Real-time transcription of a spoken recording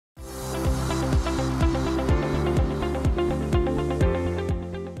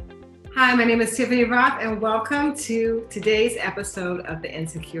Hi, my name is Tiffany Rothe, and welcome to today's episode of The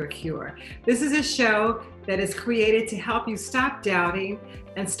Insecure Cure. This is a show that is created to help you stop doubting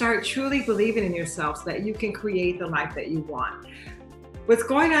and start truly believing in yourself so that you can create the life that you want. What's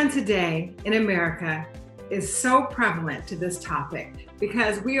going on today in America is so prevalent to this topic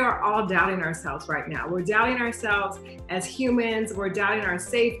because we are all doubting ourselves right now. We're doubting ourselves as humans. We're doubting our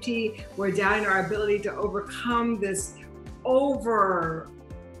safety. We're doubting our ability to overcome this overbearing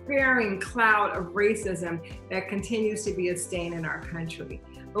cloud of racism that continues to be a stain in our country.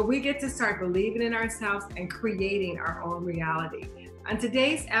 But we get to start believing in ourselves and creating our own reality. On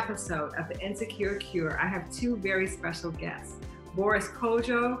today's episode of The Insecure Cure, I have two very special guests, Boris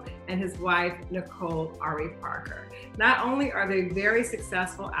Kodjoe and his wife, Nicole Parker. Not only are they very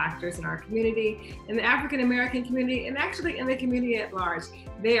successful actors in our community, in the African-American community, and actually in the community at large,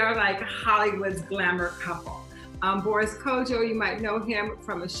 they are like Hollywood's glamour couple. Boris Kodjoe, you might know him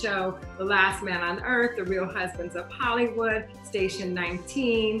from a show, The Last Man on Earth, The Real Husbands of Hollywood, Station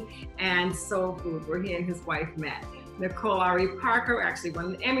 19, and Soulful, where he and his wife met. Nicole Parker actually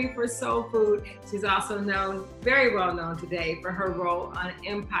won an Emmy for Soul Food. She's also known, very well known today, for her role on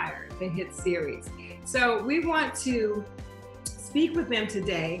Empire, the hit series. So we want to speak with them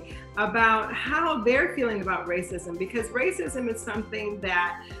today about how they're feeling about racism, because racism is something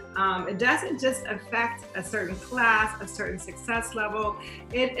that it doesn't just affect a certain class, a certain success level,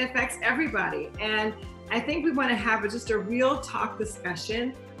 it affects everybody. And I think we want to have just a real talk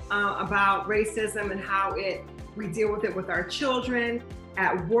discussion about racism and how we deal with it with our children,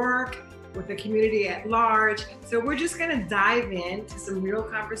 at work, with the community at large. So we're just gonna dive into some real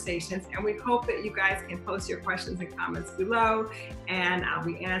conversations, and we hope that you guys can post your questions and comments below, and I'll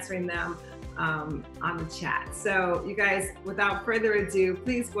be answering them on the chat. So you guys, without further ado,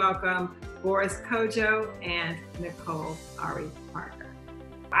 please welcome Boris Kodjoe and Nicole Parker.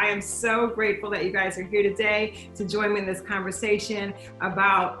 I am so grateful that you guys are here today to join me in this conversation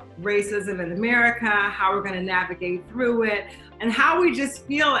about racism in America, how we're going to navigate through it, and how we just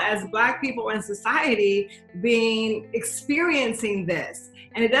feel as Black people in society experiencing this.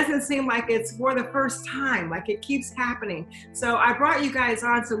 And it doesn't seem like it's for the first time, like it keeps happening. So I brought you guys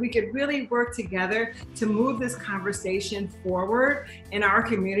on so we could really work together to move this conversation forward in our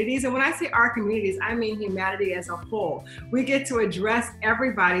communities. And when I say our communities, I mean humanity as a whole. We get to address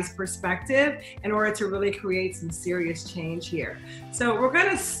everybody's perspective in order to really create some serious change here. So we're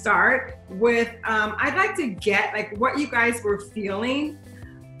gonna start with, I'd like to get like what you guys were feeling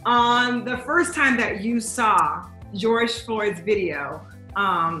on the first time that you saw George Floyd's video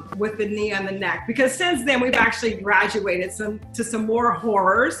with the knee on the neck, because since then we've actually graduated to some more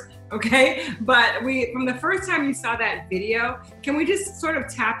horrors, okay? But from the first time you saw that video, can we just sort of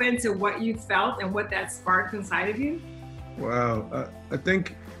tap into what you felt and what that sparked inside of you? Wow, I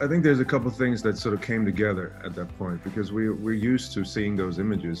think there's a couple of things that sort of came together at that point, because we're used to seeing those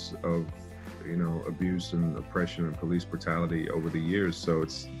images of, you know, abuse and oppression and police brutality over the years. So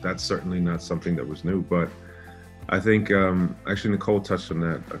that's certainly not something that was new. But I think actually Nicole touched on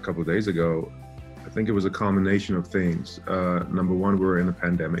that a couple of days ago. I think it was a combination of things. Number one, we're in a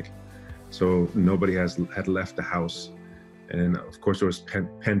pandemic, so nobody had left the house, and of course there was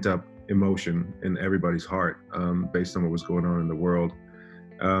pent up emotion in everybody's heart based on what was going on in the world.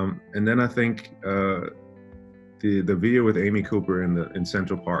 And then I think the video with Amy Cooper in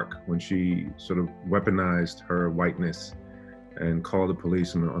Central Park, when she sort of weaponized her whiteness and called the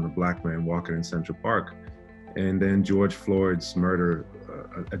police on a Black man walking in Central Park, and then George Floyd's murder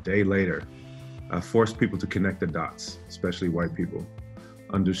a day later, forced people to connect the dots, especially white people,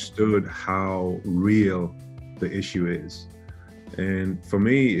 understood how real the issue is. And for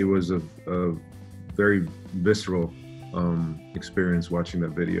me, it was a very visceral experience watching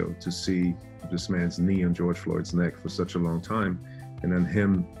that video, to see this man's knee on George Floyd's neck for such a long time, and then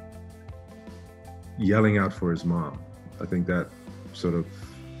him yelling out for his mom. I think that sort of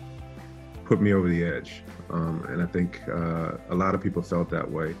put me over the edge. And I think a lot of people felt that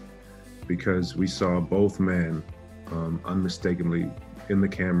way, because we saw both men unmistakably in the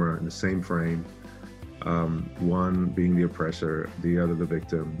camera in the same frame, one being the oppressor, the other the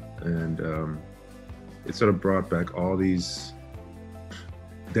victim. And it sort of brought back all these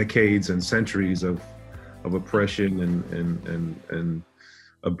decades and centuries of oppression and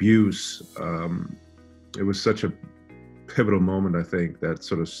abuse. It was such a pivotal moment, I think, that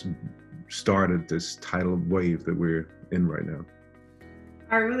sort of started this tidal wave that we're in right now.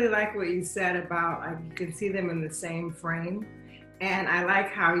 I really like what you said about you can see them in the same frame. And I like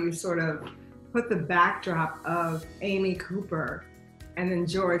how you sort of put the backdrop of Amy Cooper and then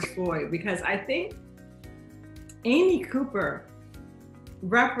George Floyd, because I think Amy Cooper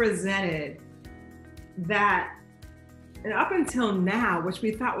represented that, and up until now, which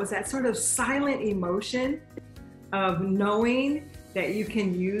we thought was that sort of silent emotion of knowing that you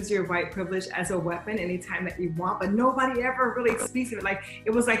can use your white privilege as a weapon anytime that you want, but nobody ever really speaks of it. Like,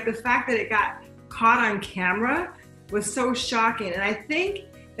 it was like the fact that it got caught on camera was so shocking. And I think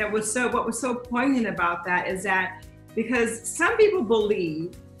that what was so poignant about that is that because some people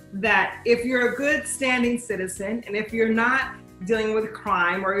believe that if you're a good standing citizen, and if you're not dealing with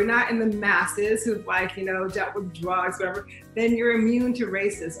crime, or you're not in the masses who've, like, you know, dealt with drugs, whatever, then you're immune to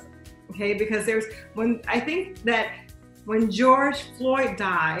racism. Okay, because I think that when George Floyd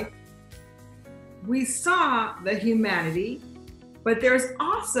died, we saw the humanity, but there's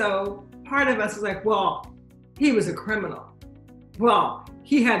also part of us who's like, well, he was a criminal. Well,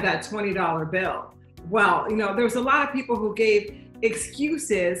 he had that $20 bill. Well, you know, there was a lot of people who gave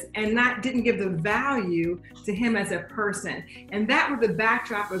excuses and didn't give the value to him as a person. And that with the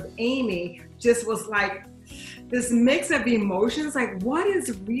backdrop of Amy just was like this mix of emotions, like, what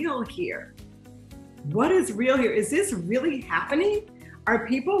is real here? What is real here? Is this really happening? Are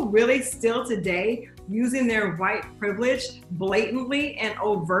people really still today using their white privilege blatantly and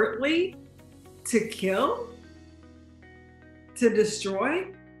overtly to kill, to destroy?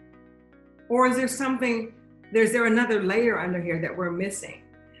 Or is there another layer under here that we're missing?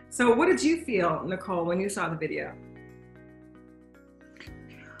 So what did you feel, Nicole, when you saw the video?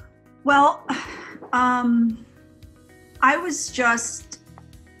 Well, I was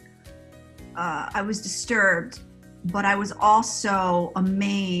disturbed, but I was also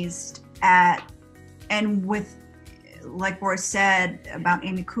amazed at, and with, like Boris said about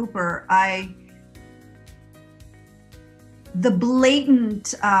Amy Cooper, the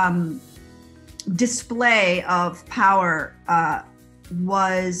blatant display of power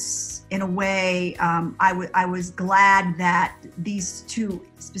was, in a way, I was glad that these two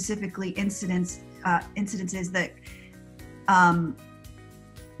specifically incidences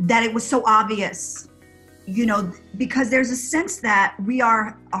that it was so obvious, you know, because there's a sense that we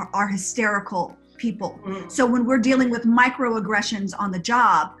are hysterical people. So when we're dealing with microaggressions on the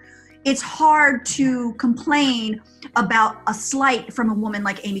job, it's hard to complain about a slight from a woman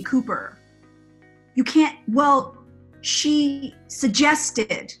like Amy Cooper. You can't, well, she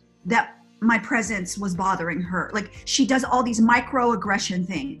suggested that my presence was bothering her. Like, she does all these microaggression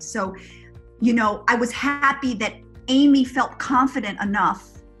things. So, you know, I was happy that Amy felt confident enough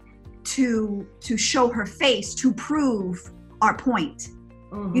to show her face, to prove our point.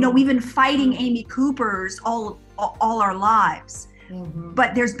 You know, we've been fighting Amy Coopers all our lives.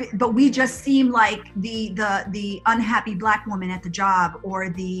 But we just seem like the unhappy Black woman at the job, or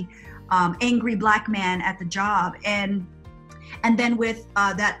the angry Black man at the job. And then with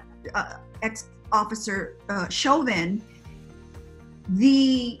that ex-officer Chauvin,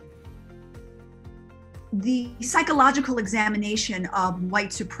 the psychological examination of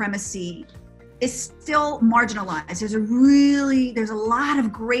white supremacy is still marginalized. There's a lot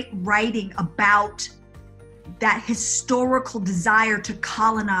of great writing about that historical desire to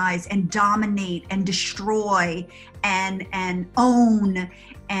colonize and dominate and destroy and own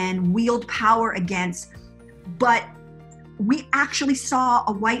and wield power against. But we actually saw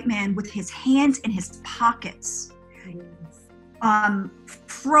a white man with his hands in his pockets,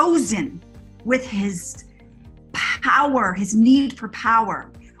 frozen with his power, his need for power.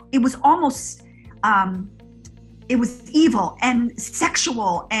 It was almost, it was evil and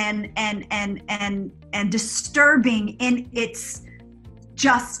sexual and disturbing in its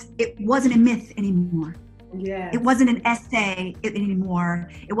it wasn't a myth anymore. Yeah. It wasn't an essay anymore.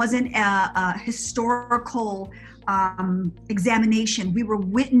 It wasn't a historical examination. We were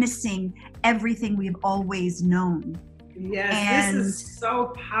witnessing everything we've always known. Yes, and this is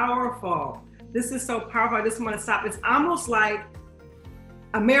so powerful. This is so powerful. I just want to stop. It's almost like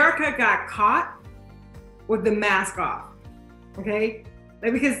America got caught with the mask off. Okay?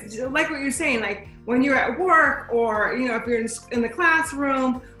 Like, because like what you're saying, like when you're at work, or, you know, if you're in the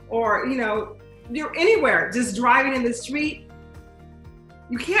classroom, or, you know, you're anywhere, just driving in the street,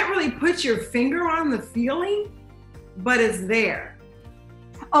 you can't really put your finger on the feeling, but it's there.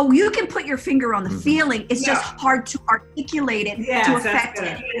 Oh, you can put your finger on the feeling. It's just hard to articulate it to affect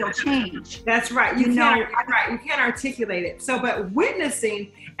any real change. That's right. You can't articulate it. So, but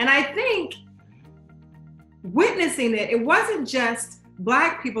witnessing, and I think witnessing it wasn't just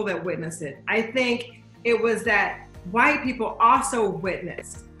Black people that witnessed it. I think it was that white people also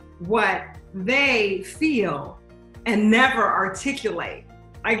witnessed what they feel and never articulate.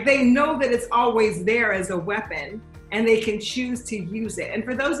 Like, they know that it's always there as a weapon, and they can choose to use it. And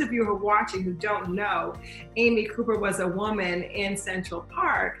for those of you who are watching who don't know, Amy Cooper was a woman in Central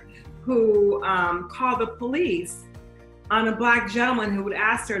Park who called the police on a Black gentleman who would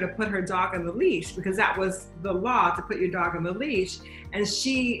ask her to put her dog on the leash, because that was the law, to put your dog on the leash. And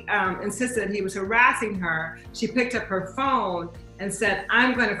she insisted that he was harassing her. She picked up her phone and said,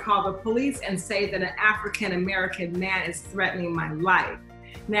 "I'm going to call the police and say that an African-American man is threatening my life."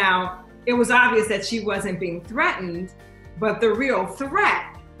 Now, it was obvious that she wasn't being threatened, but the real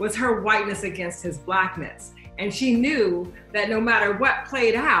threat was her whiteness against his Blackness. And she knew that no matter what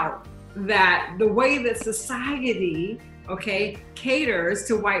played out, that the way that society, caters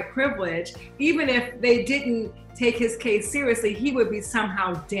to white privilege, even if they didn't take his case seriously, he would be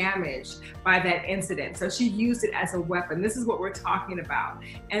somehow damaged by that incident. So she used it as a weapon. This is what we're talking about.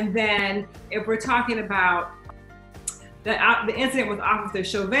 And then if we're talking about the incident with Officer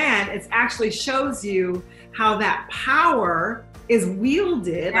Chauvin, it actually shows you how that power is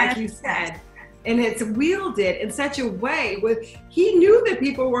wielded, like you said, and it's wielded in such a way with, he knew that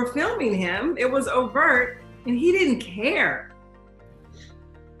people were filming him. It was overt, and he didn't care.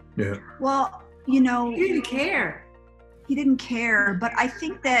 Yeah. Well, he didn't care. He didn't care. But I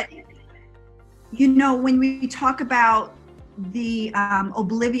think that, when we talk about the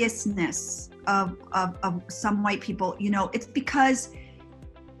obliviousness of some white people, it's because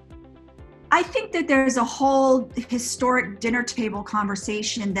I think that there's a whole historic dinner table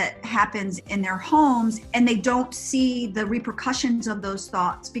conversation that happens in their homes, and they don't see the repercussions of those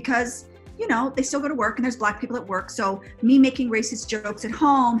thoughts because, they still go to work and there's Black people at work. So me making racist jokes at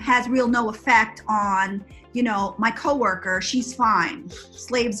home has no effect on, my coworker. She's fine.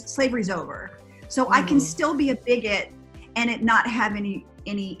 Slavery's over. So I can still be a bigot and it not have any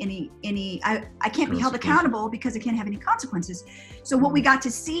I can't be held accountable because it can't have any consequences. So what we got to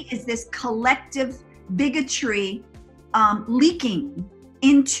see is this collective bigotry leaking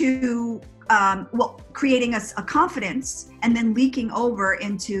into creating a confidence and then leaking over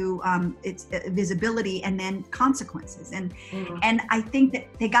into its visibility and then consequences. And I think that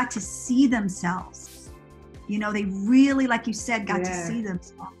they got to see themselves. They really, like you said, got to see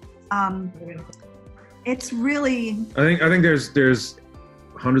themselves. It's really. I think there's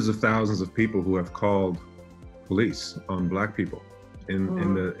hundreds of thousands of people who have called police on Black people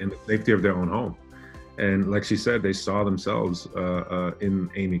in the safety of their own home. And like she said, they saw themselves in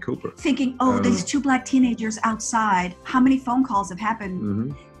Amy Cooper. Thinking, these two Black teenagers outside, how many phone calls have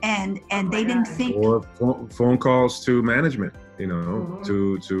happened? And they didn't think. Or phone calls to management,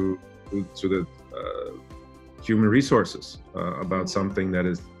 to the human resources about something that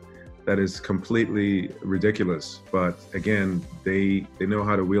is completely ridiculous. But again, they know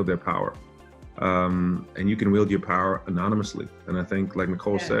how to wield their power. And you can wield your power anonymously. And I think, like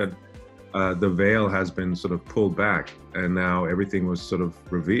Nicole said, the veil has been sort of pulled back, and now everything was sort of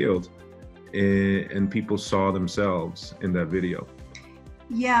revealed, and people saw themselves in that video.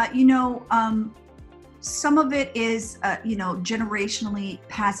 Yeah, some of it is, generationally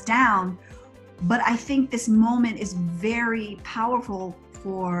passed down, but I think this moment is very powerful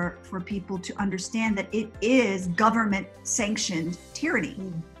for people to understand that it is government sanctioned tyranny.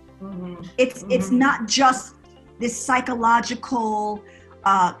 It's not just this psychological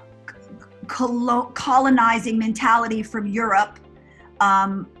colonizing mentality from Europe.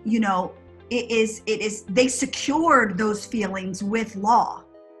 It is they secured those feelings with law.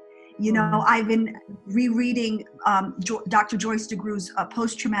 I've been rereading Dr. Joyce DeGruy's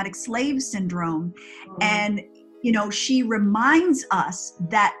post-traumatic slave syndrome, and she reminds us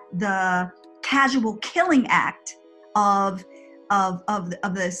that the casual killing act of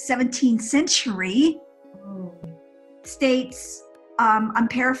the 17th century states, I'm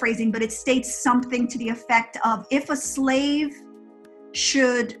paraphrasing, but it states something to the effect of, if a slave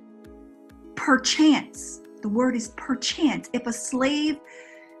should perchance, the word is perchance, if a slave,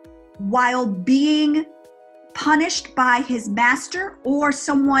 while being punished by his master or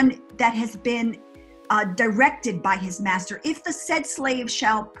someone that has been directed by his master, if the said slave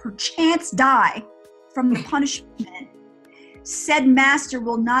shall perchance die from the punishment, said master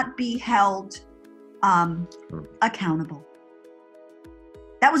will not be held accountable.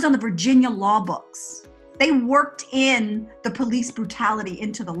 That was on the Virginia law books. They worked in the police brutality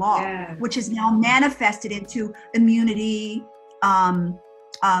into the law, which is now manifested into immunity,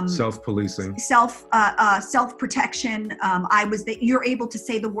 self-policing, self-protection. You're able to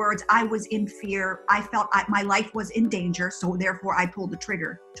say the words, I was in fear. I felt my life was in danger. So therefore I pulled the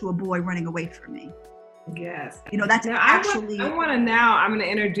trigger to a boy running away from me. Yes. That's now, actually. I'm going to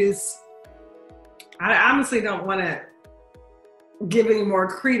introduce, I honestly don't want to give any more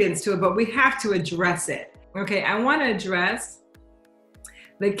credence to it, but we have to address it. Okay, I want to address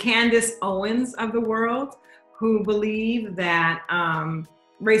the Candace Owens of the world who believe that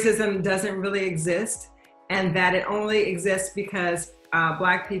racism doesn't really exist and that it only exists because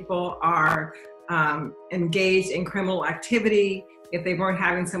Black people are engaged in criminal activity. If they weren't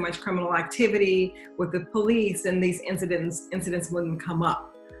having so much criminal activity with the police, then these incidents wouldn't come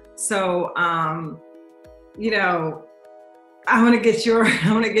up. So, you know, I want to get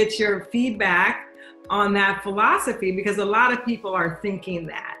your feedback on that philosophy, because a lot of people are thinking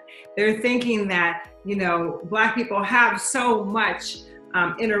that. They're thinking that, you know, Black people have so much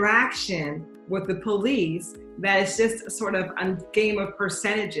interaction with the police that it's just sort of a game of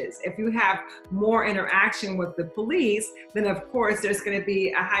percentages. If you have more interaction with the police, then of course there's going to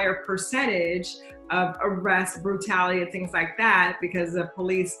be a higher percentage of arrests, brutality, and things like that, because the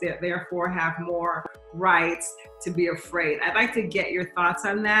police therefore have more rights to be afraid. I'd like to get your thoughts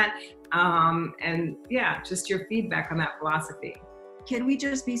on that. And yeah, just your feedback on that philosophy. Can we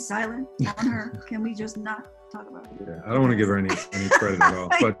just be silent on her? Can we just not talk about it? Yeah, I don't want to give her any credit at all.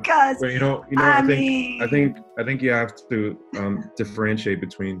 But you know, I think you have to differentiate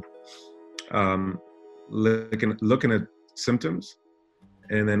between looking at symptoms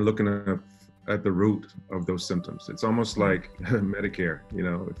and then looking at the root of those symptoms. It's almost like Medicare. You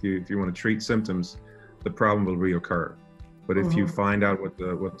know, if you want to treat symptoms, the problem will reoccur. But if you find out what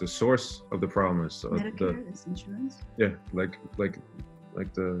the source of the problem is, Medicare is insurance. Yeah, like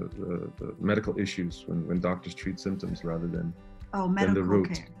the medical issues when doctors treat symptoms rather than the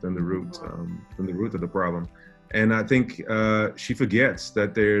root of the problem. And I think she forgets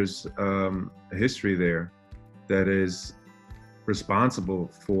that there's a history there that is responsible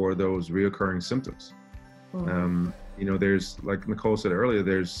for those reoccurring symptoms. You know, there's, like Nicole said earlier,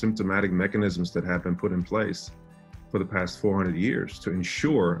 there's symptomatic mechanisms that have been put in place for the past 400 years to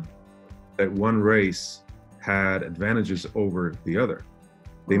ensure that one race had advantages over the other.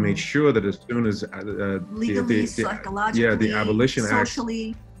 They made sure that as soon as legally, psychologically, the Abolition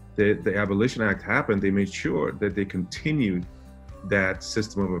socially, Act, the Abolition Act happened, they made sure that they continued that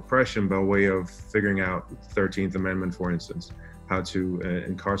system of oppression by way of figuring out the 13th Amendment, for instance, how to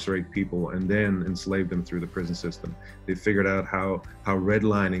incarcerate people and then enslave them through the prison system. They figured out how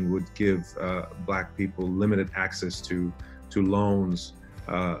redlining would give Black people limited access to loans,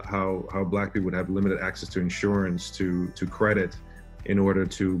 how Black people would have limited access to insurance, to credit, in order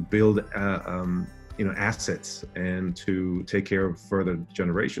to build assets and to take care of further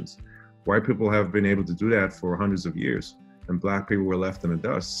generations. White people have been able to do that for hundreds of years, and Black people were left in the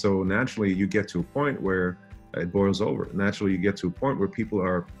dust. So naturally, you get to a point where it boils over. Naturally, you get to a point where people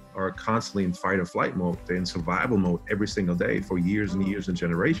are constantly in fight or flight mode. They're in survival mode every single day for years and years and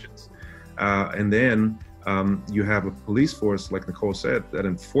generations. And then you have a police force, like Nicole said, that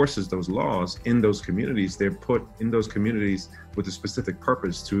enforces those laws in those communities. They're put in those communities with a specific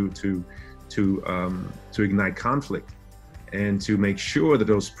purpose to ignite conflict and to make sure that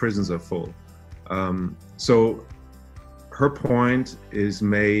those prisons are full. So her point is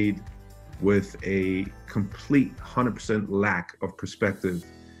made with a complete 100% lack of perspective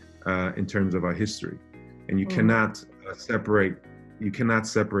in terms of our history, and you cannot separate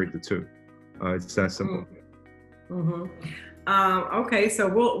the two. It's that simple. Okay, so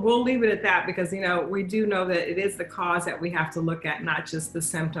we'll leave it at that, because you know, we do know that it is the cause that we have to look at, not just the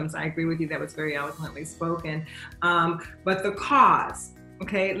symptoms. I agree with you, that was very eloquently spoken. But the cause,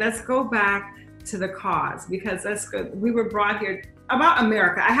 okay, let's go back to the cause, because that's good. We were brought here about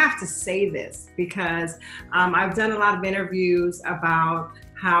America. I have to say this because I've done a lot of interviews about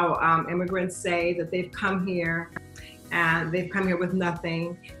how immigrants say that they've come here and they've come here with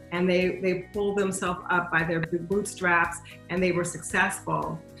nothing, and they pulled themselves up by their bootstraps and they were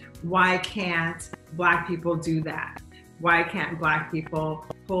successful. Why can't Black people do that? Why can't Black people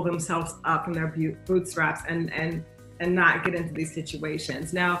pull themselves up from their bootstraps and not get into these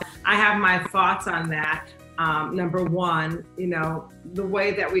situations? Now, I have my thoughts on that. Number one, you know, the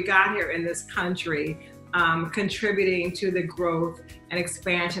way that we got here in this country, contributing to the growth and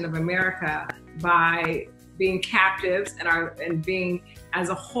expansion of America by being captives and being, as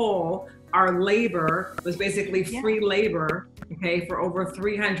a whole, our labor was basically free labor, okay, for over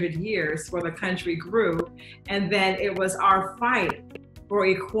 300 years where the country grew. And then it was our fight for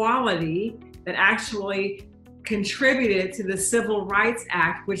equality that actually contributed to the Civil Rights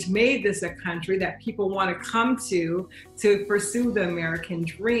Act, which made this a country that people want to come to pursue the American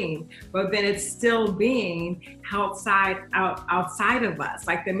dream. But then it's still being held outside of us.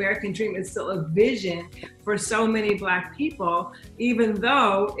 Like, the American dream is still a vision for so many Black people, even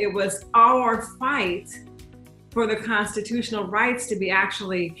though it was our fight for the constitutional rights to be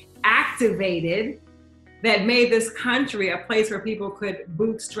actually activated that made this country a place where people could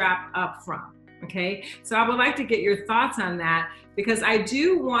bootstrap up from. Okay, so I would like to get your thoughts on that, because I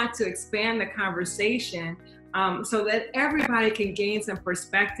do want to expand the conversation so that everybody can gain some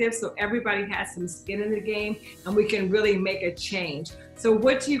perspective, so everybody has some skin in the game, and we can really make a change. So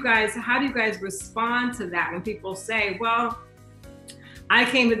how do you guys respond to that when people say, well, I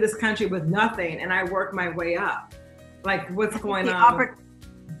came to this country with nothing and I worked my way up? Like, what's going on?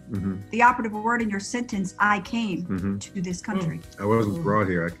 The operative word in your sentence, I came to this country. I wasn't brought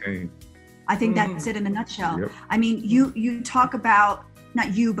here, I came. I think that's it in a nutshell. Yep. I mean, you talk about,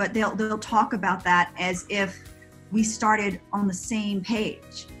 not you, but they'll talk about that as if we started on the same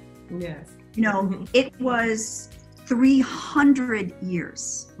page. Yes. You know, it was 300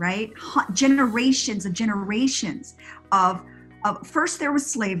 years, right? Generations of first there was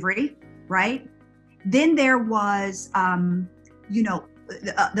slavery, right? Then there was, the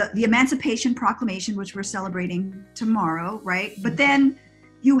Emancipation Proclamation, which we're celebrating tomorrow, right? But then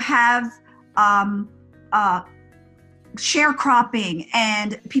you have sharecropping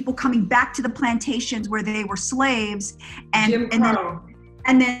and people coming back to the plantations where they were slaves, and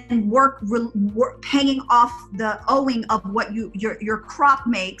then work paying off the owing of what your crop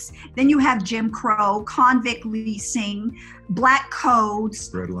makes. Then you have Jim Crow, convict leasing, black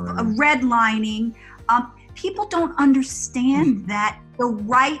codes, redlining. People don't understand that the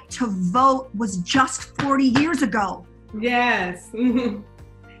right to vote was just 40 years ago. Yes. Do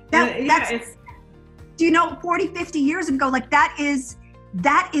you know, 40, 50 years ago, like that is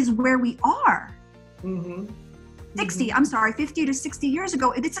where we are. 50 to 60 years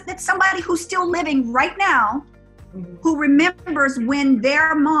ago. It's somebody who's still living right now, who remembers when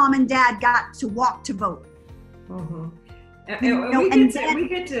their mom and dad got to walk to vote. We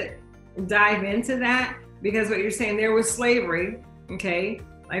get to dive into that, because what you're saying, there was slavery, okay?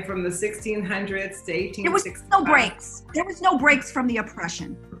 Like from the 1600s to 1865. There was no breaks. There was no breaks from the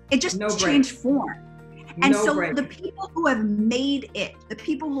oppression. It just changed form. And the people who have made it, the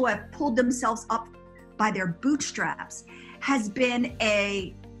people who have pulled themselves up by their bootstraps, has been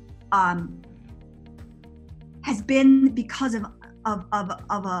because of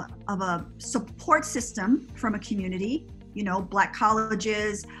a support system from a community. You know, black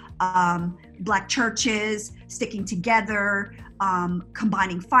colleges, black churches sticking together,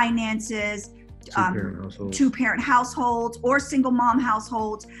 combining finances, two-parent households or single mom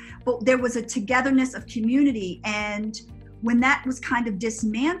households. But there was a togetherness of community. And when that was kind of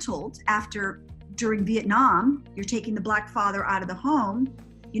dismantled during Vietnam, you're taking the black father out of the home.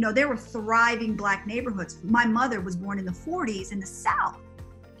 You know, there were thriving black neighborhoods. My mother was born in the 40s in the South.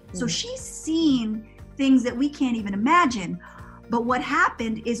 So she's seen things that we can't even imagine. But what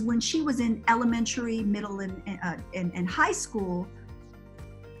happened is when she was in elementary, middle, and high school,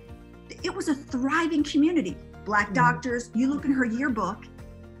 it was a thriving community. Black doctors, you look in her yearbook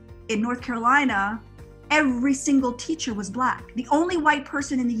in North Carolina, every single teacher was black. The only white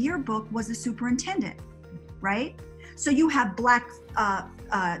person in the yearbook was the superintendent, right? So you have black,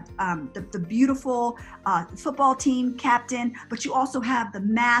 the beautiful football team captain, but you also have the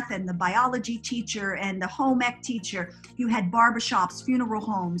math and the biology teacher and the home ec teacher. You had barbershops, funeral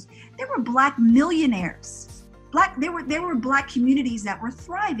homes. There were black millionaires. There were black communities that were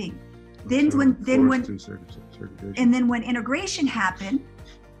thriving. Then when integration happened,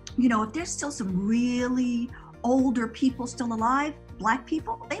 you know, if there's still some really older people still alive, black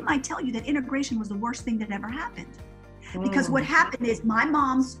people, they might tell you that integration was the worst thing that ever happened. Because what happened is my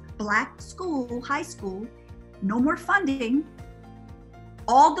mom's black school, high school, no more funding.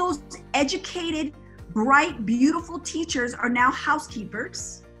 All those educated, bright, beautiful teachers are now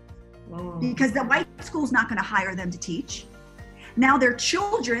housekeepers because the white school's not going to hire them to teach. Now their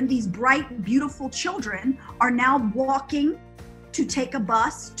children, these bright, beautiful children, are now walking to take a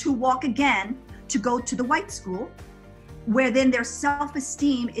bus, to walk again, to go to the white school, where then their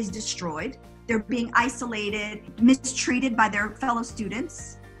self-esteem is destroyed. They're being isolated, mistreated by their fellow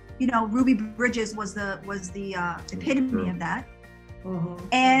students. You know, Ruby Bridges was the epitome of that.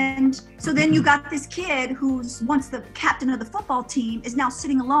 And so then you got this kid who's once the captain of the football team is now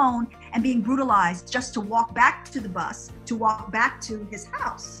sitting alone and being brutalized just to walk back to the bus, to walk back to his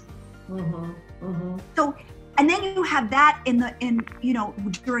house. So, and then you have that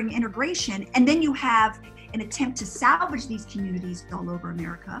during integration, and then you have an attempt to salvage these communities all over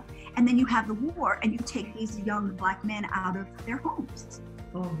America, and then you have the war, and you take these young black men out of their homes,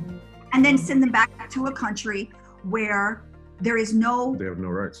 and then send them back to a country where they have no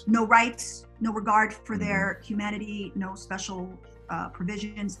rights, no regard for their humanity, no special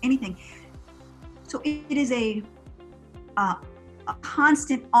provisions, anything. So it is a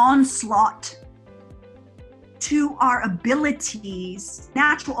constant onslaught to our abilities,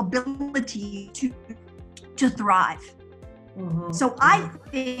 natural ability to thrive. So I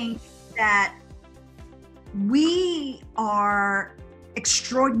think that we are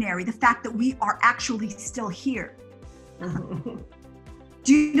extraordinary. The fact that we are actually still here.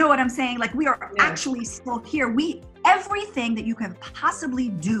 Do you know what I'm saying? Like, we are actually still here. Everything that you can possibly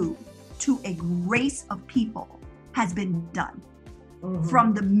do to a race of people has been done.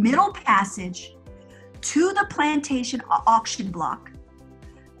 From the Middle Passage to the plantation auction block,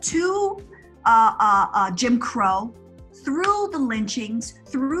 to Jim Crow, through the lynchings,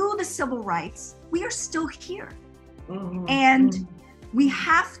 through the civil rights, we are still here. And we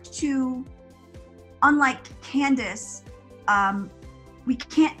have to, unlike Candace, we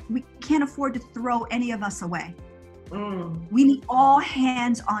can't afford to throw any of us away. We need all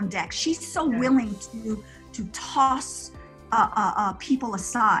hands on deck. She's so willing to toss people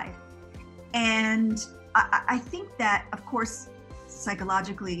aside. And I think that, of course,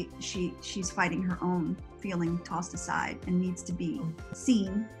 psychologically, she's fighting her own feeling tossed aside and needs to be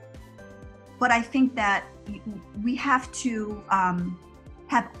seen. But I think that we have to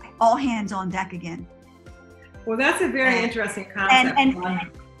have all hands on deck again. Well, that's a very interesting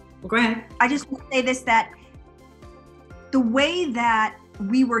concept. Go ahead. I just want to say this, that the way that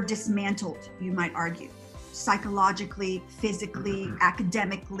we were dismantled, you might argue, psychologically, physically,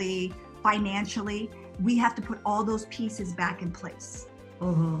 academically, financially, we have to put all those pieces back in place,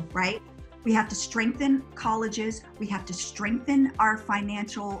 right? We have to strengthen colleges. We have to strengthen our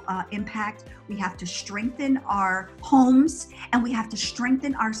financial impact. We have to strengthen our homes, and we have to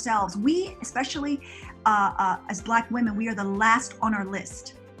strengthen ourselves. We, especially as Black women, we are the last on our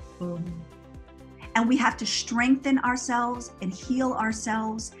list. And we have to strengthen ourselves and heal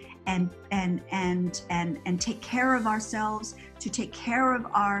ourselves and take care of ourselves, to take care of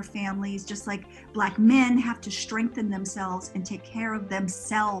our families, just like Black men have to strengthen themselves and take care of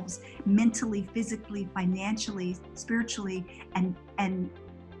themselves mentally, physically, financially, spiritually, and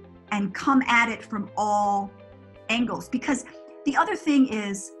come at it from all angles. Because the other thing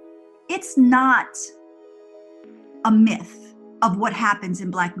is, it's not a myth of what happens in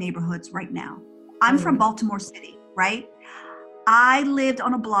Black neighborhoods right now. I'm from Baltimore City, right? I lived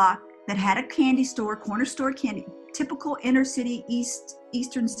on a block that had a candy store, corner store candy, typical inner city,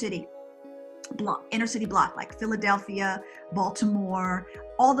 eastern city block, inner city block, like Philadelphia, Baltimore,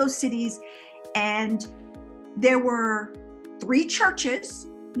 all those cities. And there were 3 churches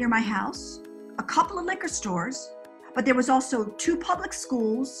near my house, a couple of liquor stores, but there was also 2 public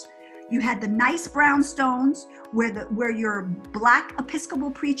schools. You had the nice brownstones where your Black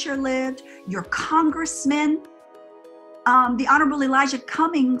Episcopal preacher lived, your congressman, the Honorable Elijah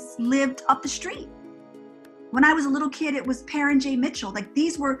Cummings lived up the street. When I was a little kid, it was Perrin J. Mitchell. Like,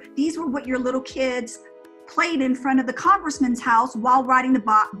 these were what your little kids played in front of the congressman's house while riding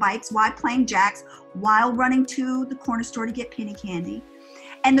the bikes, while playing jacks, while running to the corner store to get penny candy.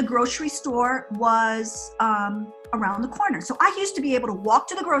 And the grocery store was around the corner. So I used to be able to walk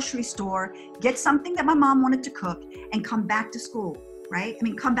to the grocery store, get something that my mom wanted to cook, and come back to school, right? I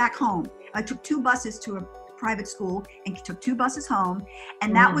mean, come back home. I took 2 buses to a private school and took 2 buses home,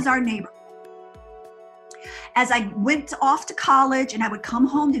 and that was our neighborhood. As I went off to college and I would come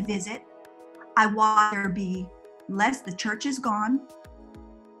home to visit, I watched there be less. The church is gone.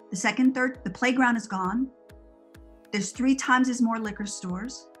 The second, third, the playground is gone. There's 3 times as more liquor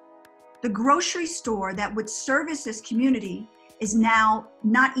stores. The grocery store that would service this community is now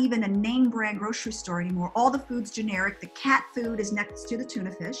not even a name brand grocery store anymore. All the food's generic. The cat food is next to the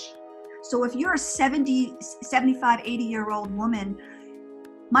tuna fish. So if you're a 70, 75, 80-year-old woman,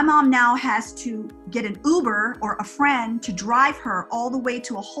 my mom now has to get an Uber or a friend to drive her all the way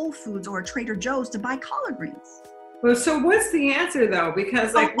to a Whole Foods or a Trader Joe's to buy collard greens. Well, so what's the answer though?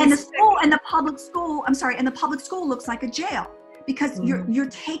 Because like, and the public school looks like a jail, because you're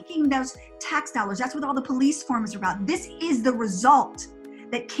taking those tax dollars. That's what all the police forms are about. This is the result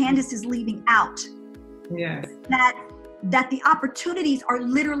that Candace is leaving out. Yes. That the opportunities are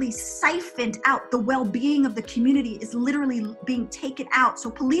literally siphoned out. The well-being of the community is literally being taken out. So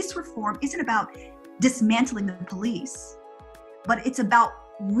police reform isn't about dismantling the police, but it's about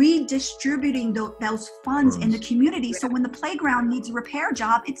redistributing those funds in the community. So when the playground needs a repair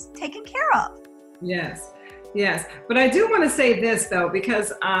job, it's taken care of. Yes, yes. But I do want to say this though,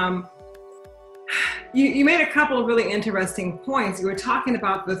 because you made a couple of really interesting points. You were talking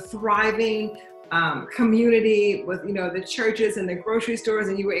about the thriving community with, you know, the churches and the grocery stores,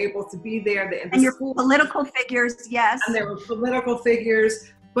 and you were able to be there. And your political figures, yes. And there were political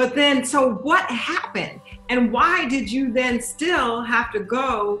figures. But then, so what happened? And why did you then still have to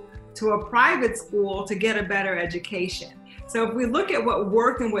go to a private school to get a better education. So if we look at what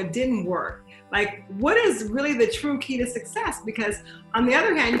worked and what didn't work, like what is really the true key to success? Because on the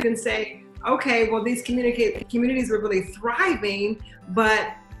other hand, you can say, okay, well, these communities were really thriving,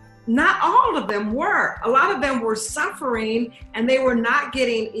 but not all of them were. A lot of them were suffering and they were not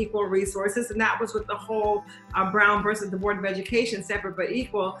getting equal resources. And that was with the whole Brown versus the Board of Education, separate but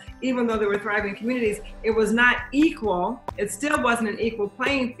equal. Even though there were thriving communities, it was not equal. It still wasn't an equal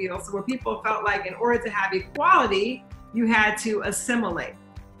playing field. So where people felt like in order to have equality, you had to assimilate.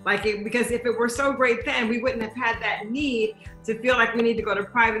 Because if it were so great then, we wouldn't have had that need to feel like we need to go to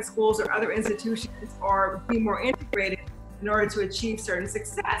private schools or other institutions or be more integrated in order to achieve certain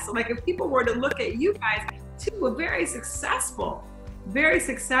success. So like if people were to look at you guys, too, a very successful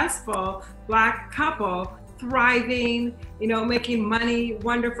Black couple, thriving, making money,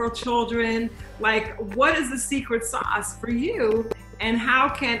 wonderful children, like what is the secret sauce for you and how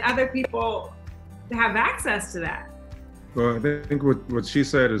can other people have access to that? Well, I think what she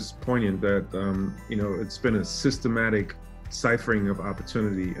said is poignant, that, it's been a systematic ciphering of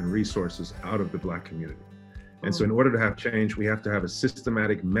opportunity and resources out of the Black community. And so in order to have change, we have to have a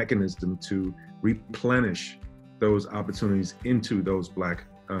systematic mechanism to replenish those opportunities into those Black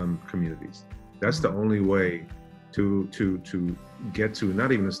communities. That's the only way to get to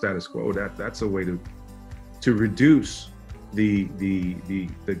not even the status quo. That's a way to reduce the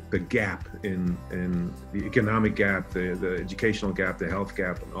gap in the economic gap, the educational gap, the health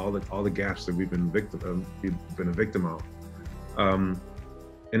gap, and all the gaps that we've been a victim of.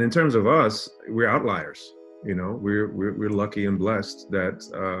 And in terms of us, we're outliers. We're lucky and blessed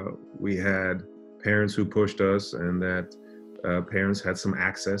that we had parents who pushed us, and that parents had some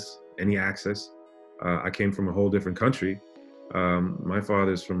access, any access. I came from a whole different country. My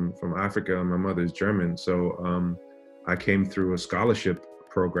father's from Africa, and my mother's German. So I came through a scholarship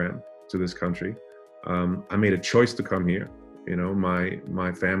program to this country. I made a choice to come here.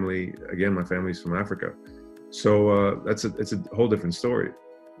 My family, again, my family's from Africa. So it's a whole different story.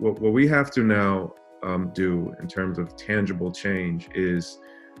 What we have to now do in terms of tangible change is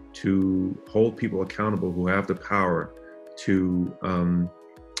to hold people accountable who have the power to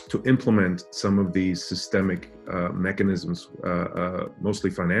implement some of these systemic mechanisms,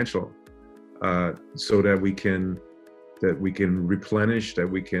 mostly financial, so that we can replenish, that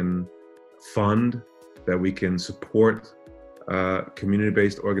we can fund, that we can support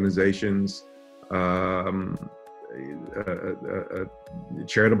community-based organizations,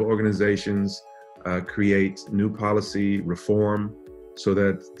 charitable organizations, create new policy reform, so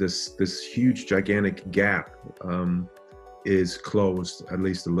that this huge, gigantic gap is closed at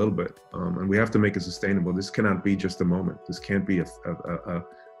least a little bit. And we have to make it sustainable. This cannot be just a moment. This can't be a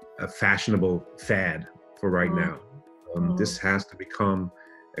fashionable fad for right now. This has to become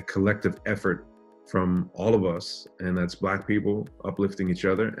a collective effort from all of us, and that's Black people uplifting each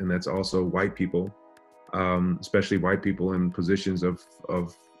other, and that's also white people, especially white people in positions of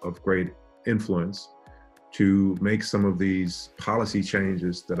great influence, to make some of these policy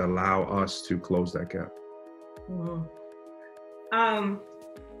changes that allow us to close that gap.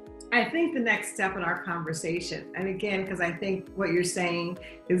 I think the next step in our conversation, and again, because I think what you're saying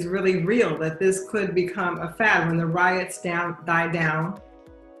is really real, that this could become a fad when the riots die down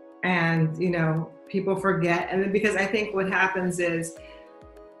and, people forget. And then because I think what happens is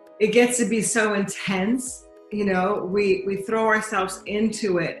it gets to be so intense, we throw ourselves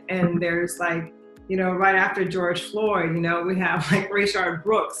into it, and there's like, right after George Floyd, we have like Rayshard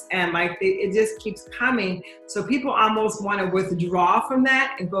Brooks, and like it just keeps coming. So people almost want to withdraw from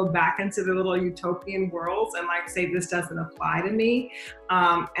that and go back into the little utopian worlds and like say, this doesn't apply to me.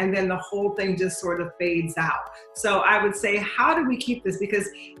 And then the whole thing just sort of fades out. So I would say, how do we keep this? Because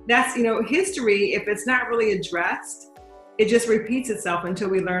that's, history, if it's not really addressed, it just repeats itself until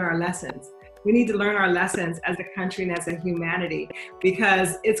we learn our lessons. We need to learn our lessons as a country and as a humanity,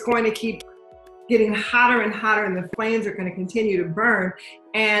 because it's going to keep getting hotter and hotter, and the flames are going to continue to burn.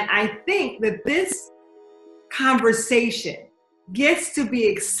 And I think that this conversation gets to be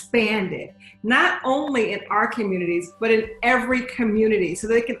expanded, not only in our communities, but in every community, so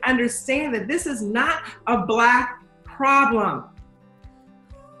they can understand that this is not a Black problem.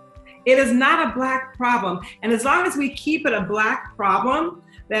 It is not a Black problem. And as long as we keep it a Black problem,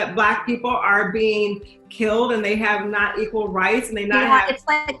 that Black people are being killed and they have not equal rights, and they not have it's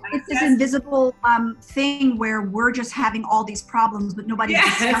like it's this invisible thing where we're just having all these problems, but nobody's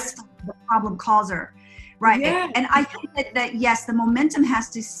discussing the problem causer, right? Yes. And I think that yes, the momentum has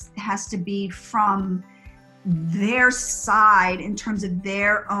to be from their side in terms of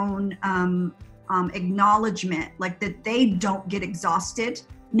their own acknowledgement, like that they don't get exhausted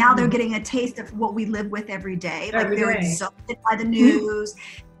Now they're getting a taste of what we live with every day. Like Every they're day. exhausted by the news.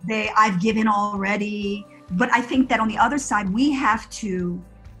 I've given already. But I think that on the other side, we have to,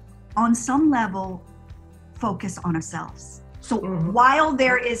 on some level, focus on ourselves. So while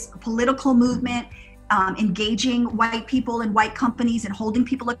there is a political movement, engaging white people and white companies and holding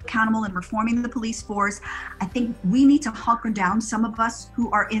people accountable and reforming the police force, I think we need to hunker down. Some of us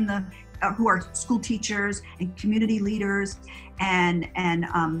who are who are school teachers and community leaders and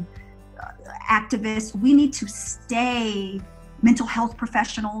activists, we need to stay mental health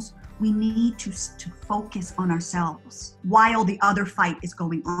professionals. We need to focus on ourselves while the other fight is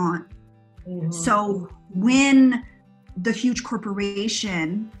going on. So when the huge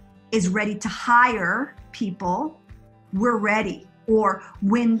corporation is ready to hire people, we're ready. Or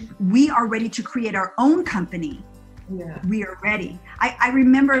when we are ready to create our own company, we are ready. I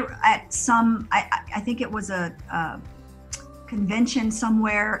remember at I think it was a convention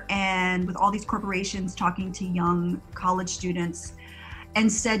somewhere, and with all these corporations talking to young college students, and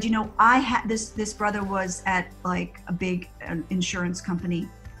said, I had this brother was at like a big insurance company,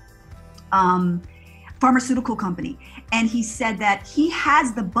 pharmaceutical company, and he said that he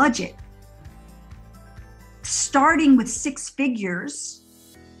has the budget starting with 6 figures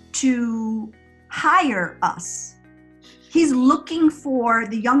to hire us. He's looking for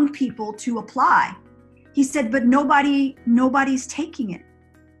the young people to apply. He said, but nobody's taking it.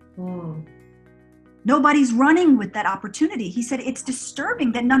 Nobody's running with that opportunity. He said, it's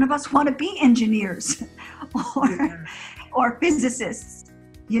disturbing that none of us want to be engineers or physicists,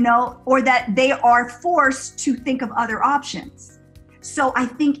 or that they are forced to think of other options. So I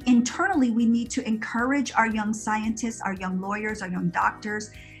think internally we need to encourage our young scientists, our young lawyers, our young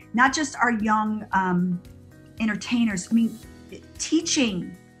doctors, not just our young entertainers. I mean,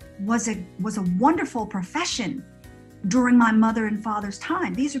 teaching was a wonderful profession during my mother and father's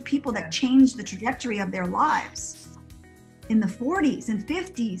time. These are people that changed the trajectory of their lives in the 40s and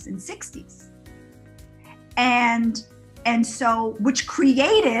 50s and 60s. And so, which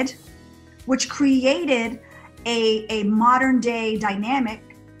created a modern day dynamic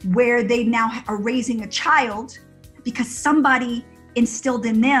where they now are raising a child because somebody instilled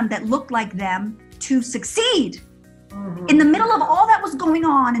in them that looked like them to succeed. In the middle of all that was going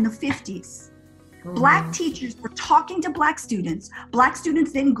on in the 50s, Black teachers were talking to Black students. Black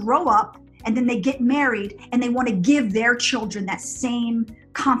students then grow up and then they get married and they want to give their children that same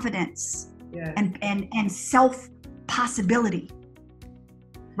confidence and self possibility,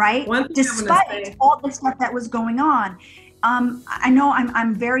 right? Despite all the stuff that was going on. I know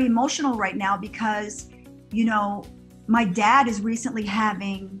I'm very emotional right now because, my dad is recently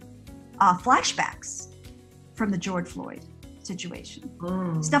having flashbacks from the George Floyd situation,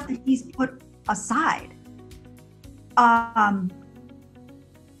 stuff that he's put aside.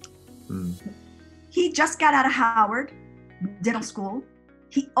 He just got out of Howard Dental School.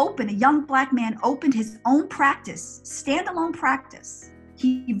 A young Black man opened his own practice, standalone practice.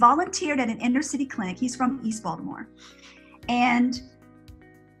 He volunteered at an inner city clinic. He's from East Baltimore. And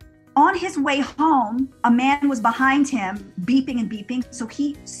on his way home, a man was behind him, beeping and beeping. So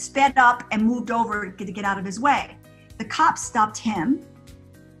he sped up and moved over to get out of his way. The cops stopped him,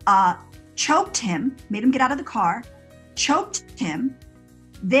 choked him, made him get out of the car, choked him.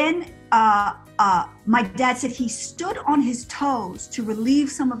 Then my dad said he stood on his toes to relieve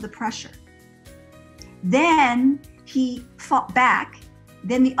some of the pressure. Then he fought back.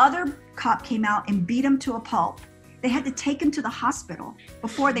 Then the other cop came out and beat him to a pulp. They had to take him to the hospital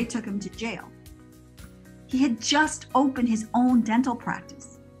before they took him to jail. He had just opened his own dental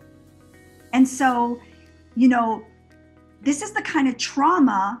practice. And so, this is the kind of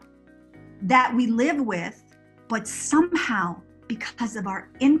trauma that we live with, but somehow, because of our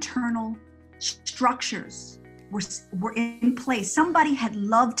internal structures were in place. Somebody had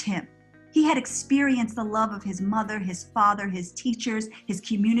loved him. He had experienced the love of his mother, his father, his teachers, his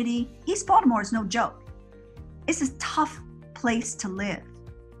community. East Baltimore is no joke. It's a tough place to live.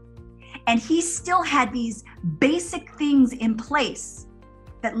 And he still had these basic things in place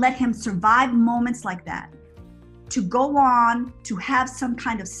that let him survive moments like that, to go on, to have some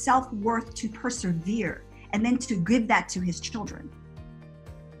kind of self-worth, to persevere, and then to give that to his children.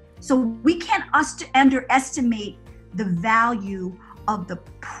 So we can't underestimate the value of the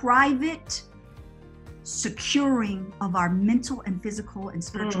private securing of our mental and physical and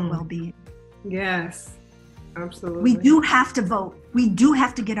spiritual well-being. Yes, absolutely. We do have to vote. We do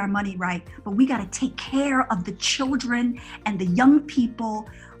have to get our money right, but we got to take care of the children and the young people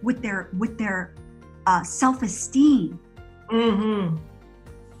with their self-esteem.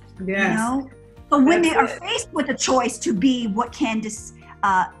 Yes. But when they are faced with a choice to be what Candace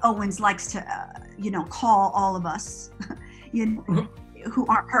Owens likes to, call all of us, who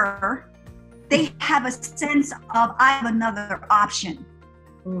aren't her. They have a sense of, I have another option.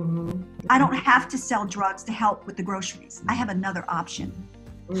 Mm-hmm. I don't have to sell drugs to help with the groceries. I have another option.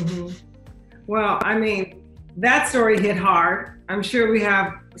 Mm-hmm. Well, I mean, that story hit hard. I'm sure we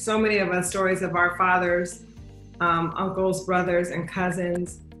have so many of us stories of our fathers, uncles, brothers, and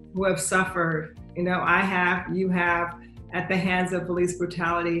cousins who have suffered. I have, you have, at the hands of police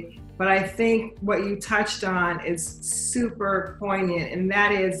brutality. But I think what you touched on is super poignant, and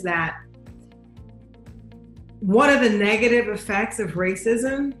that is that one of the negative effects of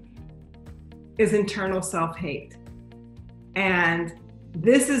racism is internal self-hate. And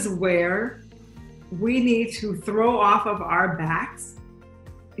this is where we need to throw off of our backs,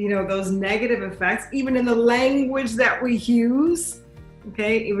 those negative effects, even in the language that we use,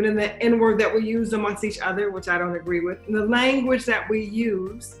 okay? Even in the N-word that we use amongst each other, which I don't agree with, in the language that we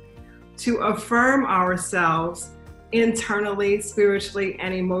use to affirm ourselves internally, spiritually,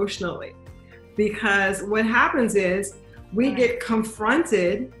 and emotionally. Because what happens is we get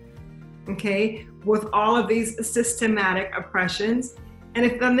confronted, okay, with all of these systematic oppressions. And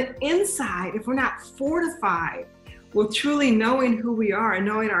if on the inside, if we're not fortified with truly knowing who we are and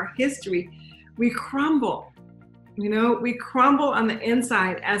knowing our history, we crumble. We crumble on the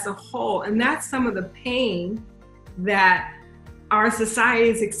inside as a whole. And that's some of the pain that our society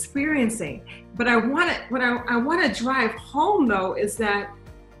is experiencing. But what I want to drive home, though, is that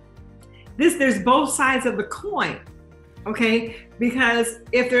there's both sides of the coin, okay? Because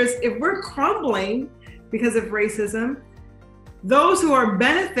if we're crumbling because of racism, those who are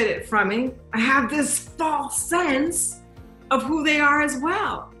benefited from it have this false sense of who they are as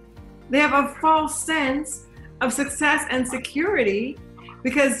well. They have a false sense of success and security,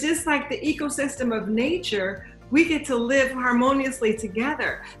 because just like the ecosystem of nature, we get to live harmoniously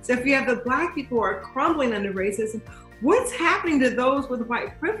together. So if you have the Black people who are crumbling under racism, what's happening to those with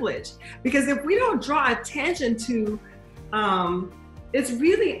white privilege? Because if we don't draw attention to, it's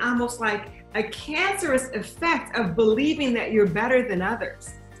really almost like a cancerous effect of believing that you're better than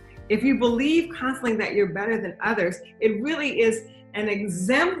others. If you believe constantly that you're better than others, it really is an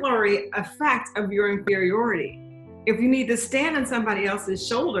exemplary effect of your inferiority. If you need to stand on somebody else's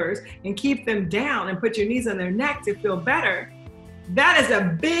shoulders and keep them down and put your knees on their neck to feel better, that is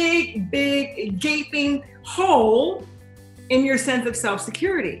a big, big gaping hole in your sense of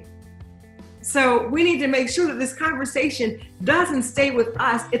self-security. So we need to make sure that this conversation doesn't stay with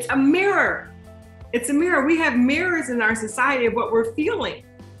us. It's a mirror. It's a mirror. We have mirrors in our society of what we're feeling.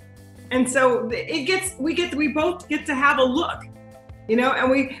 And so we both get to have a look, and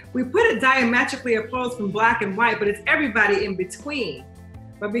we put it diametrically opposed from Black and white, but it's everybody in between.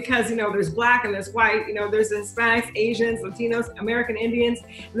 But because, there's Black and there's white, there's Hispanics, Asians, Latinos, American Indians,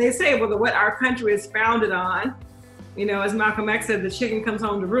 and they say, well, what our country is founded on, as Malcolm X said, the chicken comes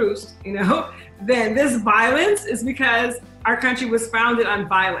home to roost, then this violence is because our country was founded on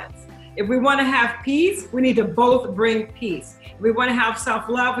violence. If we want to have peace, we need to both bring peace. If we want to have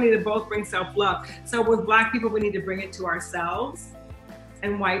self-love, we need to both bring self-love. So with Black people, we need to bring it to ourselves.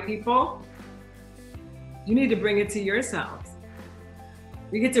 And white people, you need to bring it to yourselves.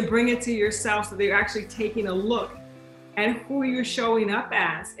 You get to bring it to yourself so that you're actually taking a look at who you're showing up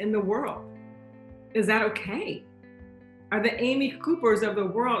as in the world. Is that okay? Are the Amy Coopers of the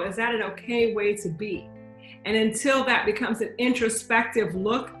world, is that an okay way to be? And until that becomes an introspective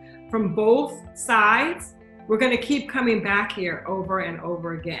look from both sides, we're going to keep coming back here over and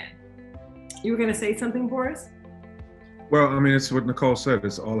over again. You were going to say something, Boris? Well, I mean, it's what Nicole said.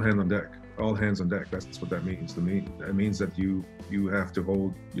 It's all hands on deck. All hands on deck. That's what that means to me. It means that you have to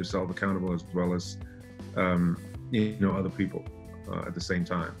hold yourself accountable as well as other people at the same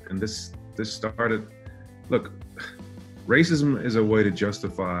time. And this started. Look, racism is a way to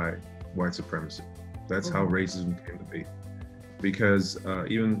justify white supremacy. That's how racism came to be. Because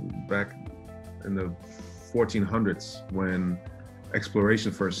even back in the 1400s, when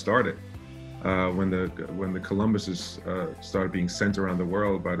exploration first started, when the Columbuses started being sent around the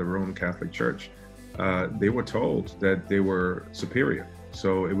world by the Roman Catholic Church, they were told that they were superior.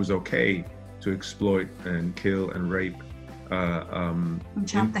 So it was okay to exploit and kill and rape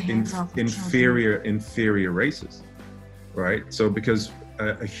inferior races, right? So because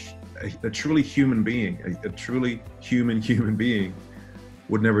a truly human being, a truly human being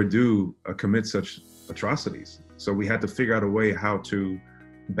would never commit such atrocities. So we had to figure out a way how to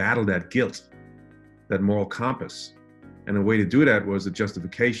battle that guilt, that moral compass. And the way to do that was the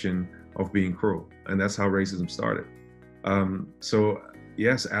justification of being cruel. And that's how racism started. So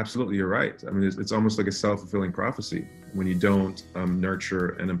Yes, absolutely. You're right. I mean, it's almost like a self-fulfilling prophecy when you don't nurture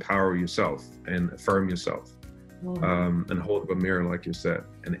and empower yourself and affirm yourself, and hold up a mirror, like you said.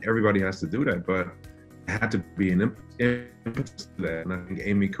 And everybody has to do that, but it had to be an impetus to that. And I think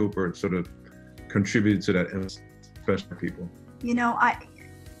Amy Cooper sort of contributed to that, especially people. You know, I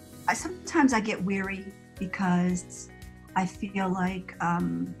sometimes I get weary because I feel like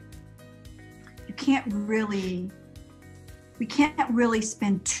we can't really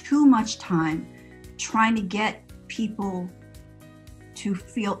spend too much time trying to get people to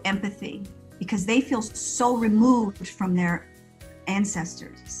feel empathy, because they feel so removed from their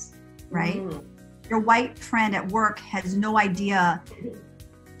ancestors, right? Your white friend at work has no idea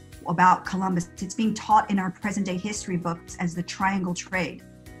about Columbus. It's being taught in our present day history books as the triangle trade.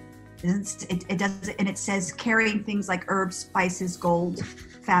 It does, and it says carrying things like herbs, spices, gold,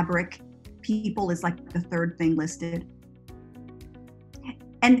 fabric, people is like the third thing listed.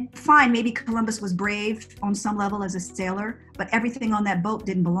 And fine, maybe Columbus was brave on some level as a sailor, but everything on that boat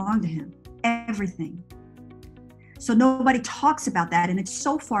didn't belong to him. Everything. So nobody talks about that, and it's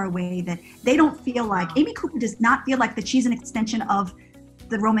so far away that they don't feel like, Amy Cooper does not feel like that she's an extension of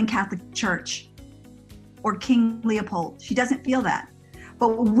the Roman Catholic Church or King Leopold. She doesn't feel that. But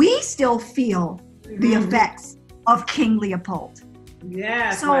we still feel the effects of King Leopold.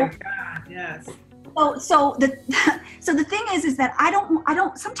 Yes, my God, yes. So the thing is that I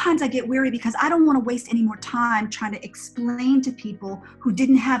don't, sometimes I get weary because I don't want to waste any more time trying to explain to people who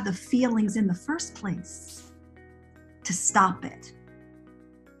didn't have the feelings in the first place to stop it.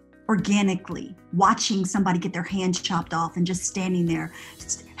 Organically, watching somebody get their hand chopped off and just standing there,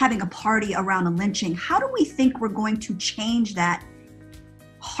 just having a party around a lynching. How do we think we're going to change that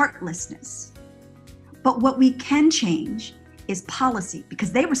heartlessness? But what we can change is policy,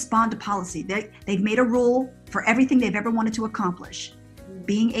 because they respond to policy. They've made a rule for everything they've ever wanted to accomplish.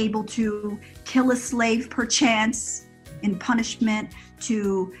 Being able to kill a slave per chance in punishment,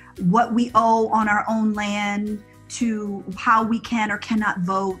 to what we owe on our own land, to how we can or cannot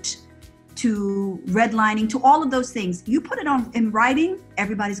vote, to redlining, to all of those things. You put it on in writing,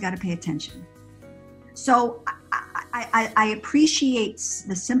 everybody's got to pay attention. So I appreciate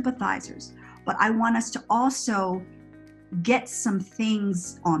the sympathizers, but I want us to also get some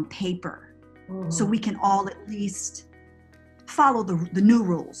things on paper so we can all at least follow the new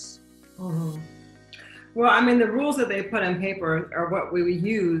rules. Well, I mean, the rules that they put on paper are what we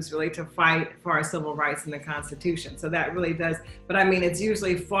use really to fight for our civil rights in the Constitution. So that really does, but I mean, it's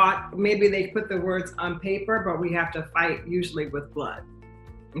usually fought, maybe they put the words on paper, but we have to fight usually with blood,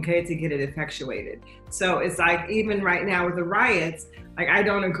 okay, to get it effectuated. So it's like, even right now with the riots, like, I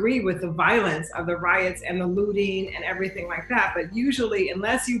don't agree with the violence of the riots and the looting and everything like that. But usually,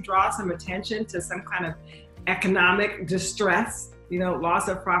 unless you draw some attention to some kind of economic distress, you know, loss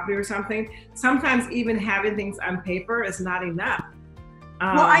of property or something, sometimes even having things on paper is not enough.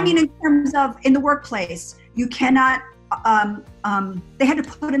 Well, I mean, in terms of in the workplace, you cannot, they had to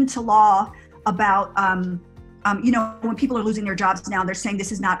put into law about, you know, when people are losing their jobs now, they're saying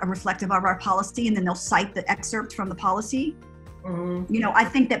this is not a reflective of our policy, and then they'll cite the excerpt from the policy. You know, I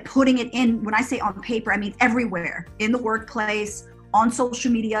think that putting it in, when I say on paper, I mean everywhere, in the workplace, on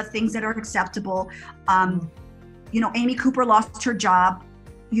social media, things that are acceptable. You know, Amy Cooper lost her job,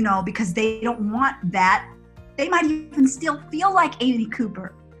 you know, because they don't want that. They might even still feel like Amy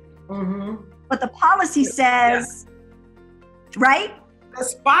Cooper. But the policy says, right? The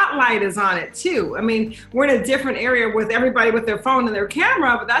spotlight is on it too. I mean, we're in a different area with everybody with their phone and their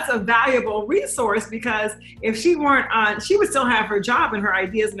camera, but that's a valuable resource, because if she weren't on, she would still have her job and her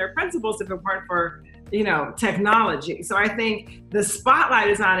ideas and her principles if it weren't for, you know, technology. So I think the spotlight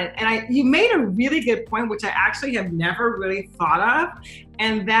is on it. And you made a really good point, which I actually have never really thought of.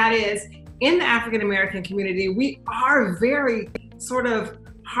 And that is, in the African-American community, we are very sort of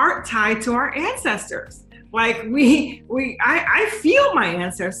heart tied to our ancestors. Like I feel my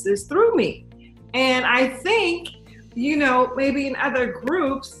ancestors through me. And I think, you know, maybe in other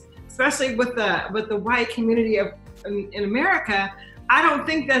groups, especially with the white community in America, I don't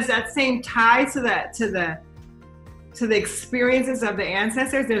think there's that same tie to the experiences of the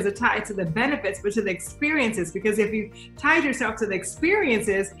ancestors. There's a tie to the benefits, but to the experiences, because if you tied yourself to the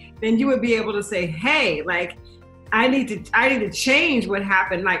experiences, then you would be able to say, hey, like, I need to change what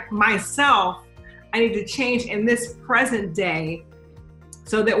happened, like myself. I need to change in this present day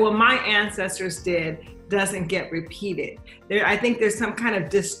so that what my ancestors did doesn't get repeated. I think there's some kind of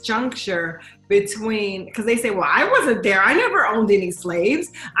disjuncture between, because they say, well, I wasn't there. I never owned any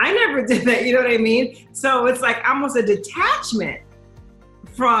slaves. I never did that. You know what I mean? So it's like almost a detachment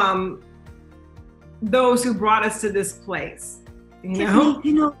from those who brought us to this place. You Tiffany, know?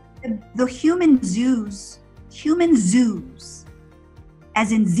 you know, the human zoos,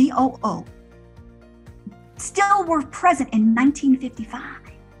 as in ZOO, still were present in 1955.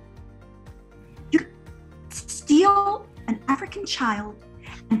 You steal an African child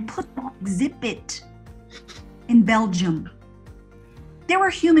and put them on exhibit in Belgium. There were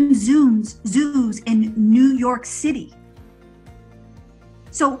human zoos in New York City.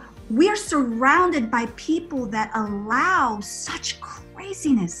 So we're surrounded by people that allow such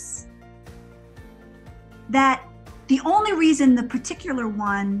craziness that the only reason the particular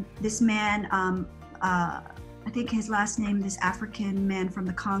one, this man, I think his last name, this African man from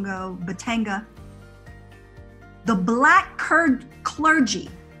the Congo, Batanga, the black clergy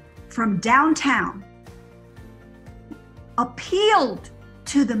from downtown appealed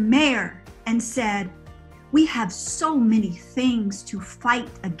to the mayor and said, we have so many things to fight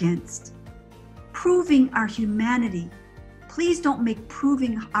against. Proving our humanity. Please don't make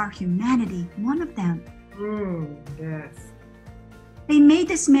proving our humanity one of them. Yes. They made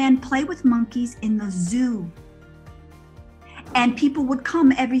this man play with monkeys in the zoo. And people would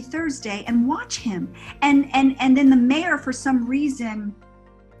come every Thursday and watch him. And then the mayor, for some reason,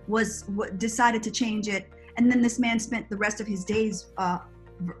 decided to change it. And then this man spent the rest of his days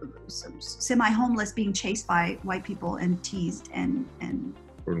semi-homeless, being chased by white people and teased and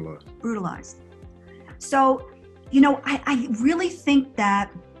brutalized. So, you know, I really think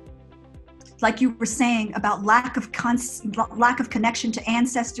that, like you were saying about lack of connection to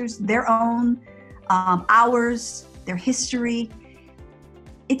ancestors, their own, ours, their history.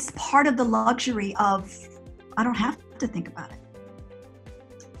 It's part of the luxury of, I don't have to think about it.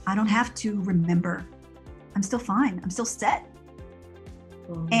 I don't have to remember. I'm still fine. I'm still set.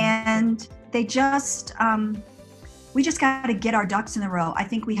 And they just, we just got to get our ducks in a row. I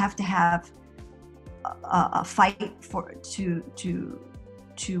think we have to have a fight to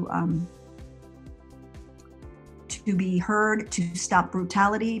be heard, to stop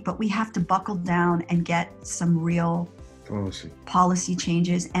brutality, but we have to buckle down and get some real policy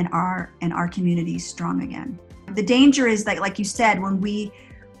changes and our communities strong again. The danger is that, like you said, when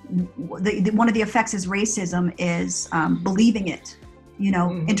one of the effects is racism is believing it, you know,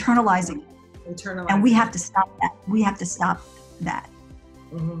 internalizing it. And we have to stop that. We have to stop that.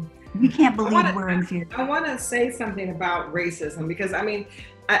 We can't believe we're in fear. I want to say something about racism because, I mean,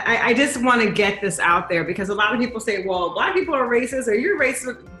 I just want to get this out there because a lot of people say, well, Black people are racist or you're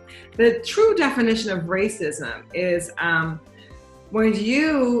racist. The true definition of racism is when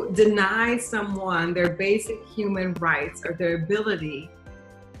you deny someone their basic human rights or their ability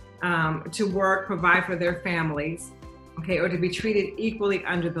to work, provide for their families, okay, or to be treated equally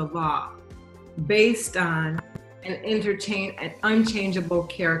under the law based on an unchangeable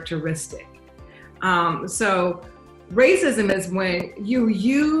characteristic. So racism is when you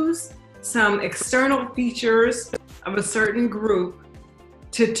use some external features of a certain group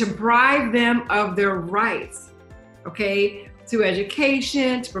to deprive them of their rights, okay, to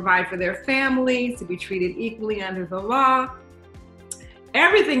education, to provide for their families, to be treated equally under the law.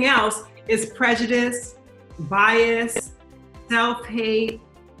 Everything else is prejudice, bias, self-hate,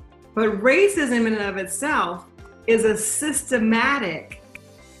 but racism in and of itself is a systematic,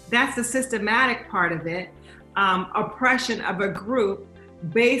 that's the systematic part of it, oppression of a group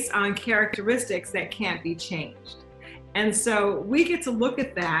based on characteristics that can't be changed. And so we get to look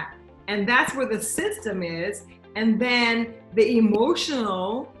at that, and that's where the system is. And then the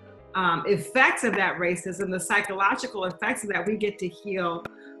emotional effects of that racism, the psychological effects of that, we get to heal,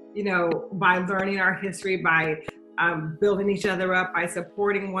 you know, by learning our history, by building each other up, by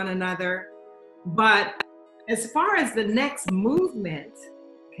supporting one another. But as far as the next movement,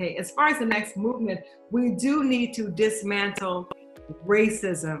 we do need to dismantle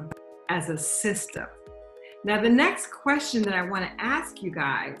racism as a system. Now, the next question that I want to ask you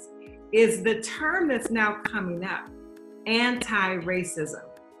guys is the term that's now coming up, anti-racism.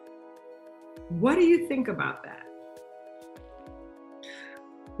 What do you think about that?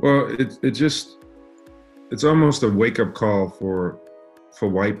 Well, it's almost a wake-up call for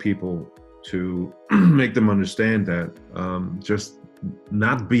white people to make them understand that just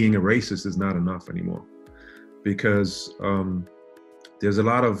not being a racist is not enough anymore, because there's a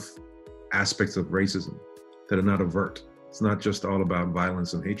lot of aspects of racism that are not overt. It's not just all about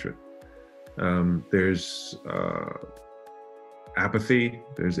violence and hatred. There's apathy,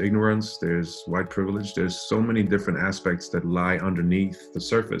 there's ignorance, there's white privilege. There's so many different aspects that lie underneath the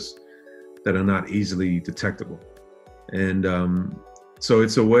surface that are not easily detectable. And so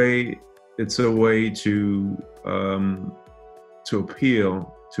it's a way to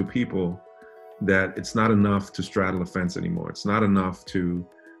appeal to people that it's not enough to straddle a fence anymore. It's not enough to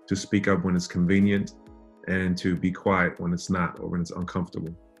speak up when it's convenient and to be quiet when it's not or when it's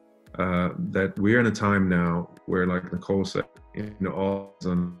uncomfortable. That we're in a time now where, like Nicole said, all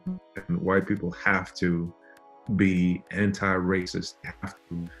and white people have to be anti-racist. They have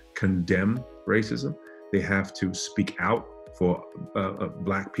to condemn racism. They have to speak out for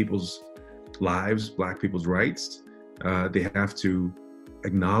Black people's lives, Black people's rights. They have to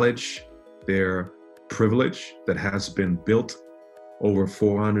acknowledge their privilege that has been built over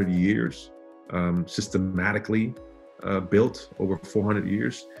 400 years, systematically built over 400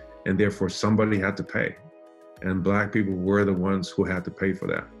 years, and therefore somebody had to pay. And Black people were the ones who had to pay for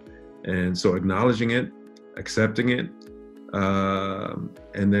that. And so acknowledging it, accepting it,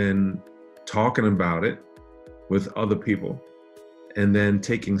 and then talking about it with other people, and then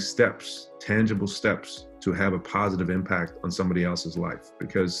taking steps, tangible steps, to have a positive impact on somebody else's life.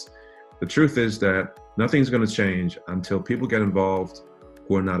 Because the truth is that nothing's going to change until people get involved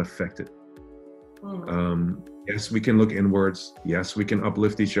who are not affected. Yes, we can look inwards. Yes, we can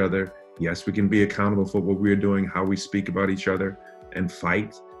uplift each other. Yes, we can be accountable for what we're doing, how we speak about each other, and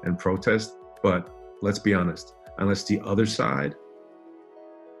fight and protest. But let's be honest, unless the other side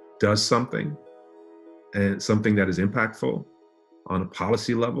does something, and something that is impactful on a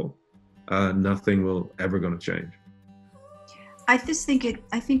policy level, nothing will ever going to change. I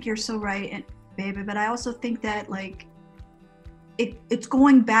think you're so right, baby. But I also think that like it's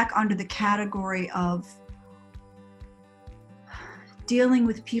going back under the category of dealing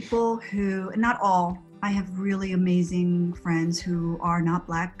with people who, not all, I have really amazing friends who are not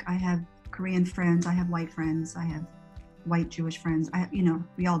Black. I have Korean friends, I have white friends, I have white Jewish friends.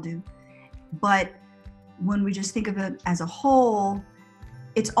 We all do. But when we just think of it as a whole,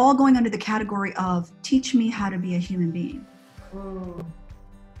 it's all going under the category of teach me how to be a human being.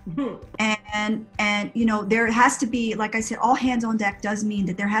 And there has to be, like I said, all hands on deck does mean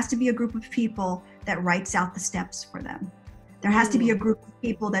that there has to be a group of people that writes out the steps for them. There has to be a group of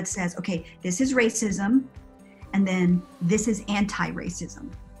people that says, okay, this is racism, and then this is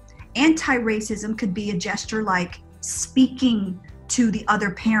anti-racism. Anti-racism could be a gesture like speaking to the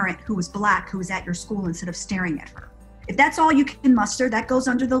other parent who was Black, who was at your school, instead of staring at her. If that's all you can muster, that goes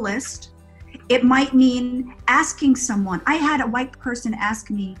under the list. It might mean asking someone. I had a white person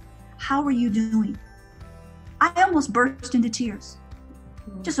ask me, how are you doing? I almost burst into tears.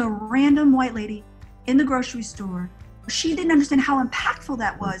 Just a random white lady in the grocery store. She didn't understand how impactful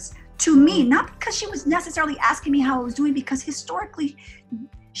that was to me, not because she was necessarily asking me how I was doing, because historically,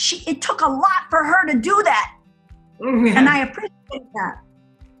 it took a lot for her to do that. And I appreciate that.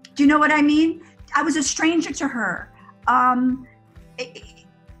 Do you know what I mean? I was a stranger to her.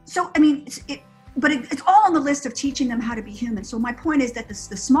 It's all on the list of teaching them how to be human. So my point is that the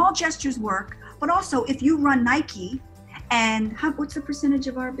small gestures work, but also if you run Nike, and what's the percentage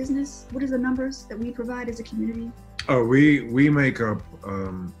of our business? What are the numbers that we provide as a community? Oh, we make up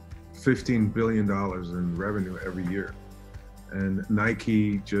 $15 billion in revenue every year. And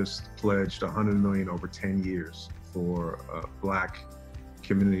Nike just pledged $100 million over 10 years for Black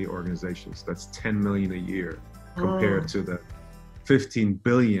community organizations. That's 10 million a year compared to the 15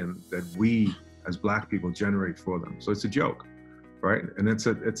 billion that we as Black people generate for them. So it's a joke, right? And it's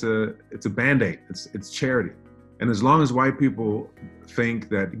a Band-Aid. It's charity. And as long as white people think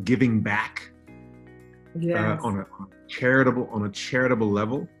that giving back on a charitable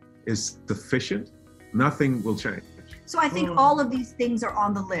level is sufficient, nothing will change. So I think all of these things are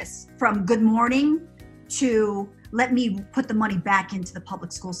on the list, from good morning to let me put the money back into the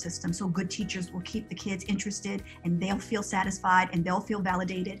public school system so good teachers will keep the kids interested and they'll feel satisfied and they'll feel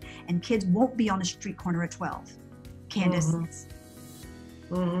validated and kids won't be on the street corner at 12. Candace.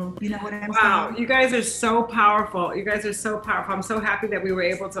 You know what I'm saying? Wow, you guys are so powerful. I'm so happy that we were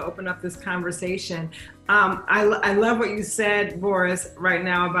able to open up this conversation. I love what you said, Boris, right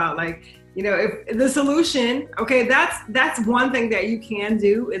now about if the solution, okay, that's one thing that you can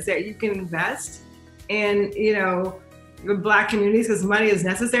do, is that you can invest in, the Black communities, because money is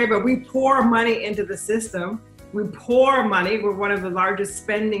necessary, but we pour money into the system. We pour money. We're one of the largest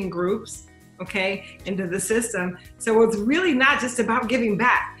spending groups, okay, into the system. So it's really not just about giving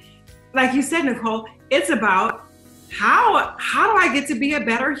back. Like you said, Nicole, it's about how do I get to be a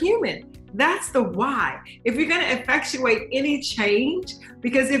better human? That's the why. If you're going to effectuate any change,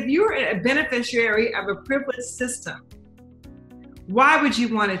 because if you're a beneficiary of a privileged system, why would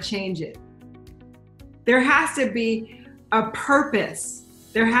you want to change it? There has to be a purpose.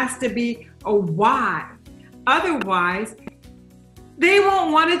 There has to be a why. Otherwise, they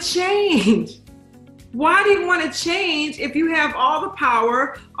won't want to change. Why do you want to change if you have all the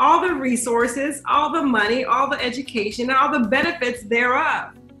power, all the resources, all the money, all the education, and all the benefits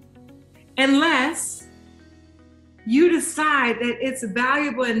thereof? Unless you decide that it's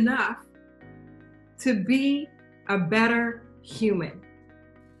valuable enough to be a better human.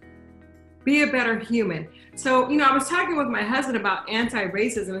 Be a better human. So, I was talking with my husband about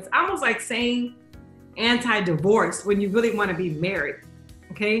anti-racism. It's almost like saying anti-divorce when you really want to be married,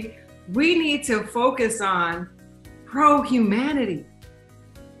 okay? We need to focus on pro-humanity.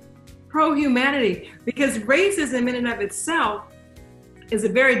 Pro-humanity, because racism in and of itself is a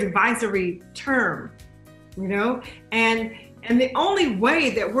very divisory term, and the only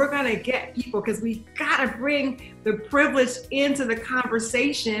way that we're going to get people, because we got to bring the privilege into the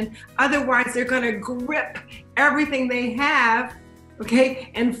conversation, otherwise they're going to grip everything they have,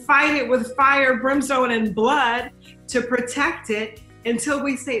 okay, and fight it with fire, brimstone, and blood to protect it until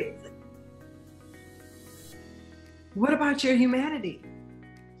we say, what about your humanity?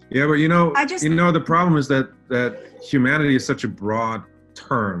 Yeah, but the problem is that humanity is such a broad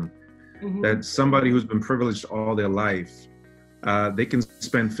term that somebody who's been privileged all their life, they can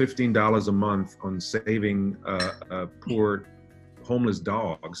spend $15 a month on saving poor homeless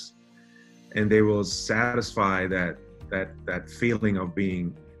dogs, and they will satisfy that feeling of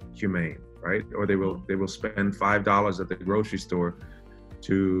being humane, right? Or they will spend $5 at the grocery store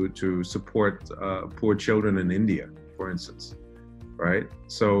to support poor children in India, for instance, right?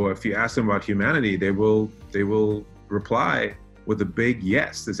 So if you ask them about humanity, they will reply with a big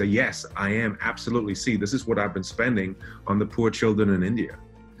yes. They say, yes, I am absolutely. See, this is what I've been spending on the poor children in India.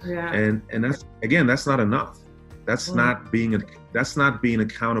 Yeah. And that's not enough. That's not being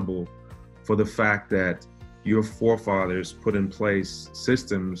accountable for the fact that your forefathers put in place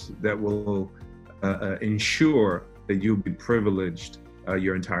systems that will ensure that you'll be privileged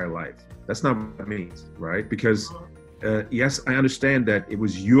your entire life. That's not what that means, right? Because yes, I understand that it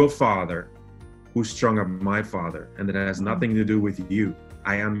was your father who strung up my father, and that has nothing to do with you.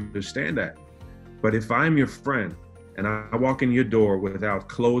 I understand that. But if I'm your friend and I walk in your door without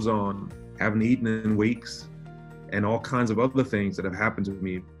clothes on, haven't eaten in weeks, and all kinds of other things that have happened to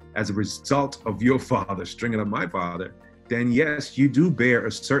me as a result of your father stringing up my father, then yes, you do bear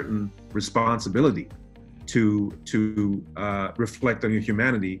a certain responsibility to reflect on your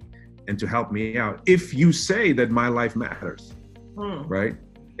humanity and to help me out. If you say that my life matters, right?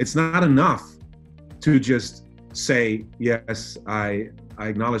 It's not enough to just say, yes, I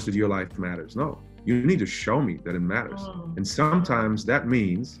acknowledge that your life matters. No, you need to show me that it matters. And sometimes that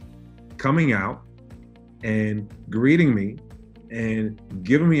means coming out and greeting me and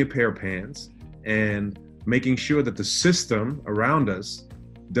giving me a pair of pants and making sure that the system around us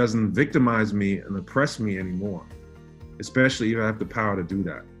doesn't victimize me and oppress me anymore, especially if I have the power to do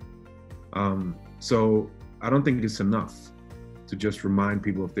that. So I don't think it's enough to just remind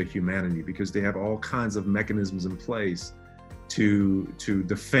people of their humanity, because they have all kinds of mechanisms in place to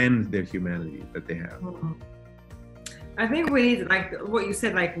defend their humanity that they have. I think we need, like what you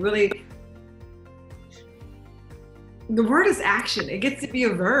said, like really, the word is action. It gets to be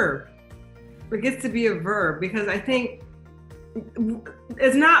a verb. It gets to be a verb, because I think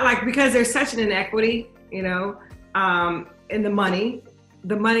it's not like, because there's such an inequity, in the money.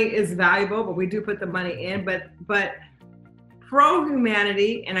 The money is valuable, but we do put the money in, but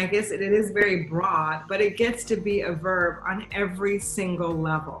pro-humanity, and I guess it is very broad, but it gets to be a verb on every single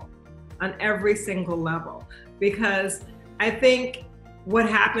level, because I think what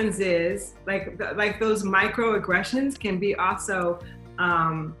happens is like those microaggressions can be also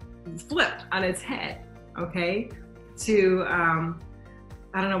flipped on its head, okay? To, I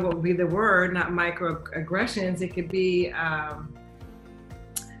don't know what would be the word, not microaggressions, it could be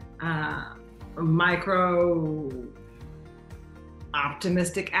micro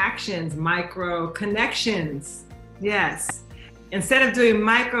optimistic actions, micro connections. Yes. Instead of doing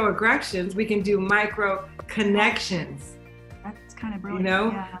microaggressions, we can do micro connections. That's kind of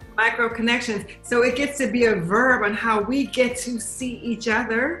brilliant. Micro connections. So it gets to be a verb on how we get to see each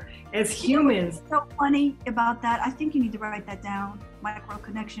other as humans. What's so funny about that, I think you need to write that down. Micro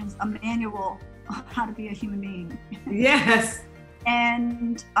connections, a manual on how to be a human being. Yes.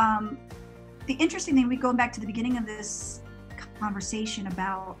 And the interesting thing, we go back to the beginning of this conversation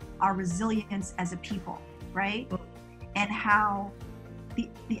about our resilience as a people, right? And how the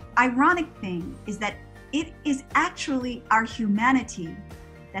ironic thing is that it is actually our humanity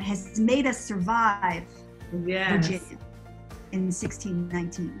that has made us survive Virginia in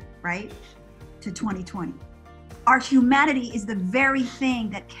 1619, right? To 2020. Our humanity is the very thing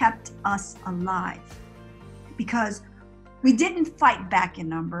that kept us alive, because we didn't fight back in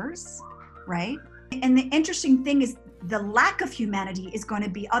numbers, right? And the interesting thing is the lack of humanity is going to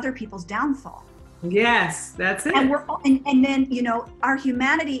be other people's downfall. Yes, that's it. And then, you know, our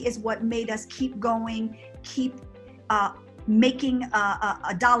humanity is what made us keep going, keep making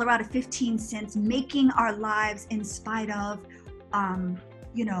a dollar out of 15 cents, making our lives in spite of,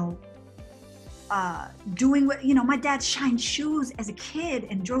 you know, doing what, you know, my dad shined shoes as a kid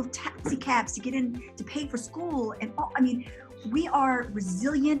and drove taxi cabs to get in to pay for school. And all, I mean, we are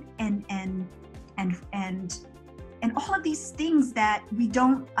resilient and all of these things that we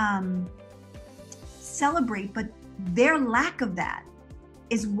don't celebrate, but their lack of that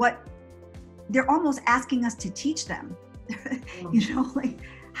is what they're almost asking us to teach them. You know, like,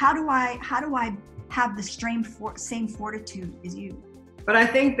 how do I have the same fortitude as you? But I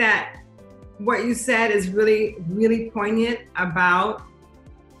think that what you said is really, really poignant about,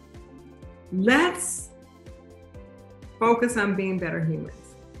 let's focus on being better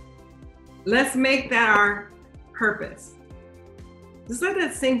humans. Let's make that our purpose. Just let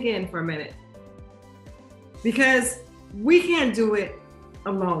that sink in for a minute. Because we can't do it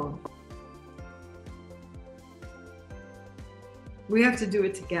alone. We have to do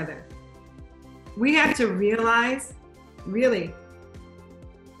it together. We have to realize, really,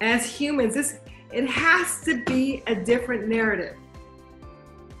 as humans, it has to be a different narrative.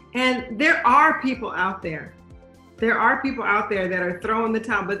 And there are people out there. There are people out there that are throwing the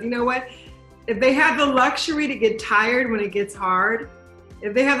towel. But you know what? If they have the luxury to get tired when it gets hard,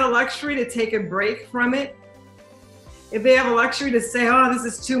 if they have the luxury to take a break from it, if they have a luxury to say, oh, this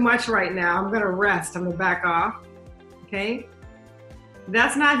is too much right now, I'm gonna rest, I'm gonna back off, okay?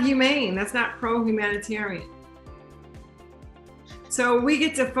 That's not humane, that's not pro-humanitarian. So we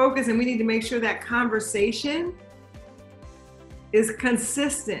get to focus, and we need to make sure that conversation is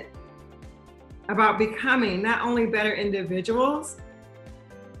consistent about becoming not only better individuals,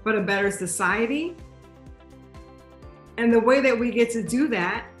 but a better society. And the way that we get to do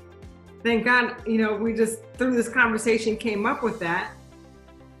that, thank God, you know, we just, through this conversation, came up with that,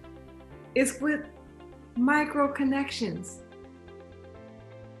 is with micro connections.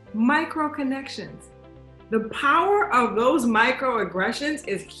 Micro connections. The power of those microaggressions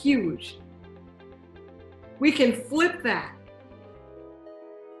is huge. We can flip that.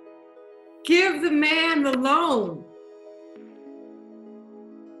 Give the man the loan.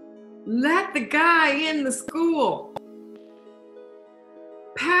 Let the guy in the school.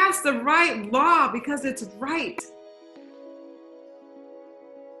 Pass the right law because it's right.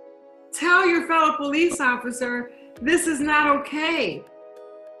 Tell your fellow police officer, this is not okay.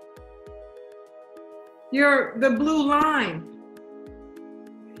 You're the blue line.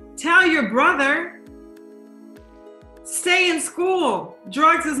 Tell your brother, stay in school.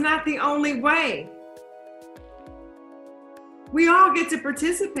 Drugs is not the only way. We all get to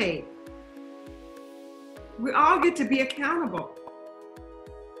participate. We all get to be accountable.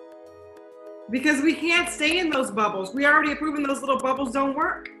 Because we can't stay in those bubbles. We already proven those little bubbles don't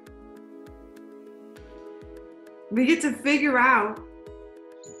work. We get to figure out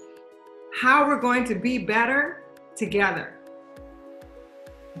how we're going to be better together.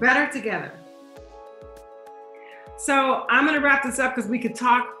 Better together. So I'm gonna wrap this up because we could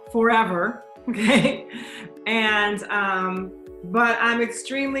talk forever, okay? And, but I'm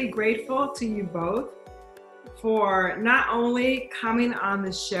extremely grateful to you both for not only coming on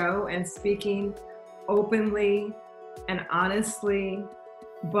the show and speaking openly and honestly,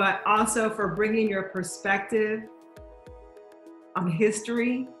 but also for bringing your perspective on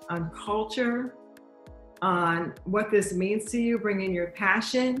history, on culture, on what this means to you, bringing your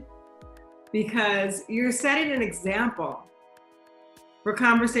passion, because you're setting an example for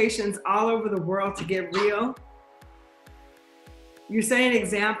conversations all over the world to get real. You're setting an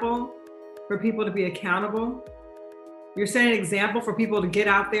example for people to be accountable. You're setting an example for people to get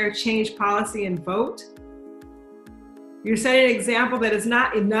out there, change policy, and vote. You're setting an example that it's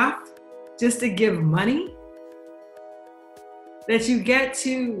not enough just to give money, that you get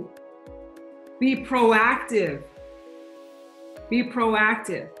to be proactive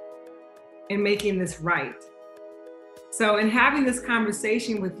in making this right. So in having this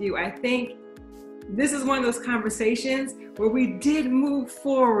conversation with you, I think this is one of those conversations where we did move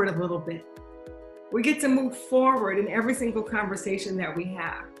forward a little bit. We get to move forward in every single conversation that we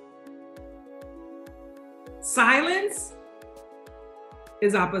have. Silence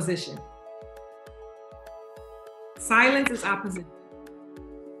is opposition. Silence is opposition.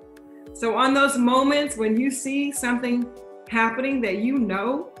 So on those moments when you see something happening that you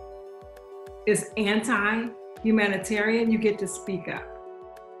know is anti-humanitarian, you get to speak up.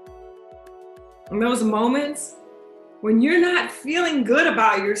 In those moments When you're not feeling good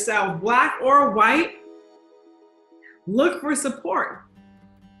about yourself, black or white, look for support.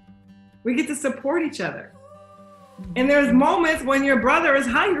 We get to support each other. And there's moments when your brother is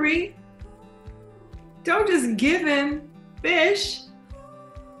hungry. Don't just give him fish.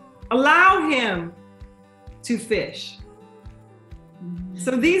 Allow him to fish.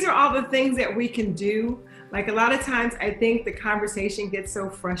 So these are all the things that we can do. Like a lot of times I think the conversation gets so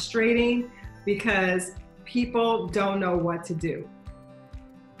frustrating because people don't know what to do.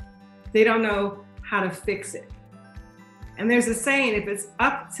 They don't know how to fix it. And there's a saying, if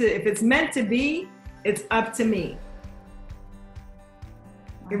it's meant to be, it's up to me.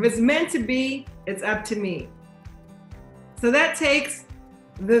 If it's meant to be, it's up to me. So that takes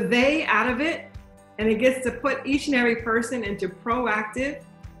the they out of it, and it gets to put each and every person into proactive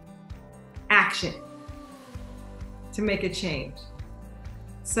action to make a change.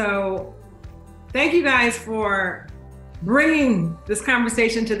 So thank you guys for bringing this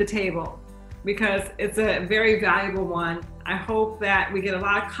conversation to the table, because it's a very valuable one. I hope that we get a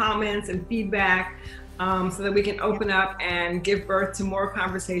lot of comments and feedback so that we can open up and give birth to more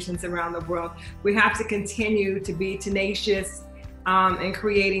conversations around the world. We have to continue to be tenacious in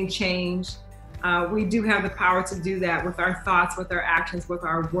creating change. We do have the power to do that with our thoughts, with our actions, with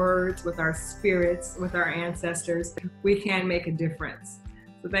our words, with our spirits, with our ancestors. We can make a difference.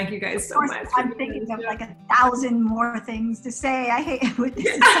 So thank you guys so much. I'm thinking of like 1,000 more things to say. I hate it.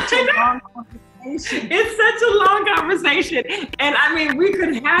 This is such a long conversation. It's such a long conversation. And I mean, we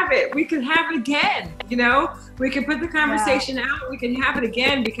could have it. We could have it again. You know, we can put the conversation out. We can have it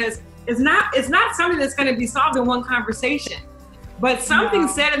again, because it's not something that's going to be solved in one conversation. But something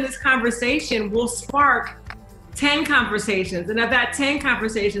said in this conversation will spark 10 conversations. And of that 10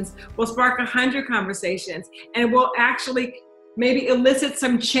 conversations will spark 100 conversations. And it will actually maybe elicit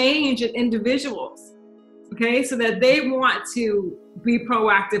some change in individuals, okay? So that they want to be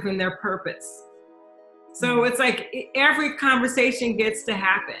proactive in their purpose. So it's like every conversation gets to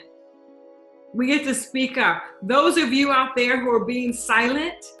happen. We get to speak up. Those of you out there who are being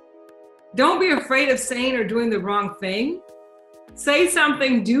silent, don't be afraid of saying or doing the wrong thing. Say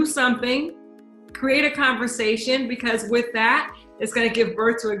something, do something, create a conversation, because with that, it's going to give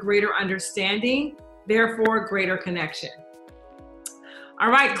birth to a greater understanding, therefore greater connection. All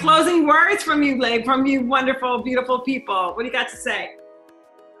right, closing words from you, wonderful, beautiful people. What do you got to say?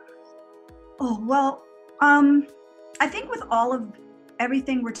 Oh, well, I think with all of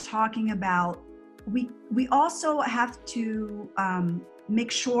everything we're talking about, we also have to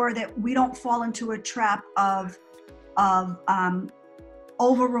make sure that we don't fall into a trap of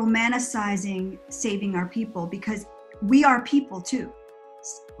over romanticizing saving our people, because we are people too.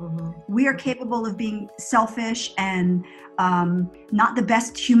 Mm-hmm. We are capable of being selfish and not the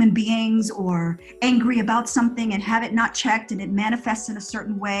best human beings, or angry about something and have it not checked and it manifests in a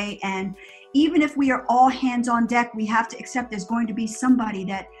certain way. And even if we are all hands on deck, we have to accept there's going to be somebody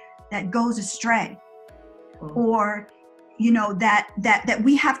that goes astray, or that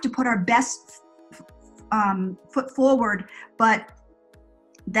we have to put our best foot forward, but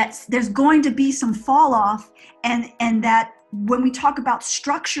there's going to be some fall off, and that when we talk about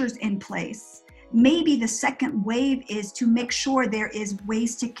structures in place, maybe the second wave is to make sure there is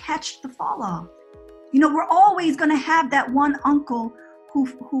ways to catch the fall off. We're always going to have that one uncle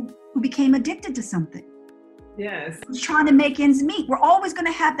who became addicted to something. Yes. Who's trying to make ends meet. We're always going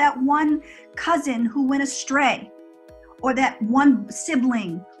to have that one cousin who went astray, or that one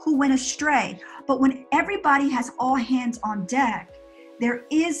sibling who went astray. But when everybody has all hands on deck, there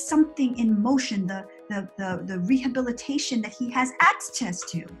is something in motion, the rehabilitation that he has access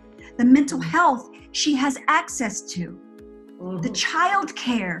to, the mental health she has access to, the child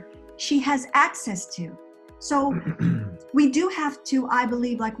care she has access to. So we do have to, I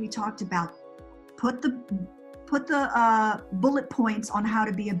believe, like we talked about, put the bullet points on how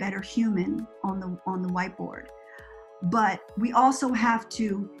to be a better human on the whiteboard. But we also have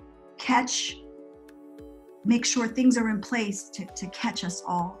to make sure things are in place to catch us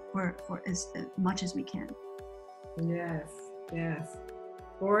all for as much as we can. Yes, yes.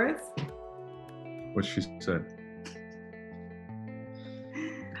 Boris? What she said.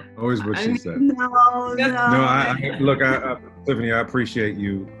 Always what she said. No. Look, Tiffany, I appreciate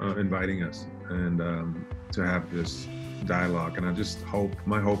you inviting us and to have this dialogue. And I just hope,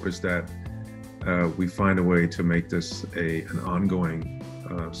 my hope is that we find a way to make this an ongoing,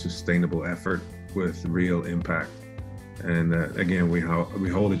 sustainable effort with real impact. And again, we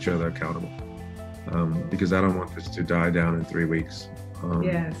hold each other accountable, because I don't want this to die down in 3 weeks.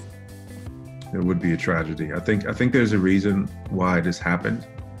 Yes. It would be a tragedy. I think there's a reason why this happened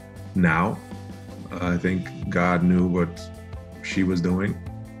now. I think God knew what she was doing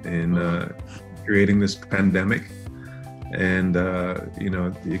in creating this pandemic, and you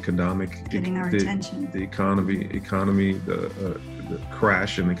know, the economic, getting our attention, the economy, the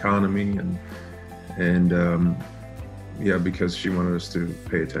crash in the economy, and yeah, because she wanted us to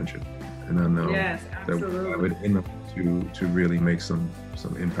pay attention, and I know yes, that we have it in them to really make some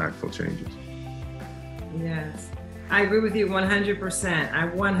impactful changes. Yes. I agree with you 100%.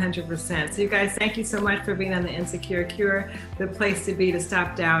 100%. So you guys, thank you so much for being on the Insecure Cure, the place to be to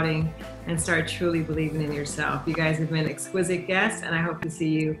stop doubting and start truly believing in yourself. You guys have been exquisite guests, and I hope to see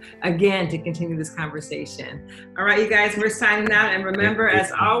you again to continue this conversation. All right, you guys, we're signing out. And remember,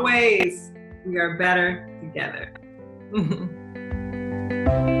 as always, we are better together.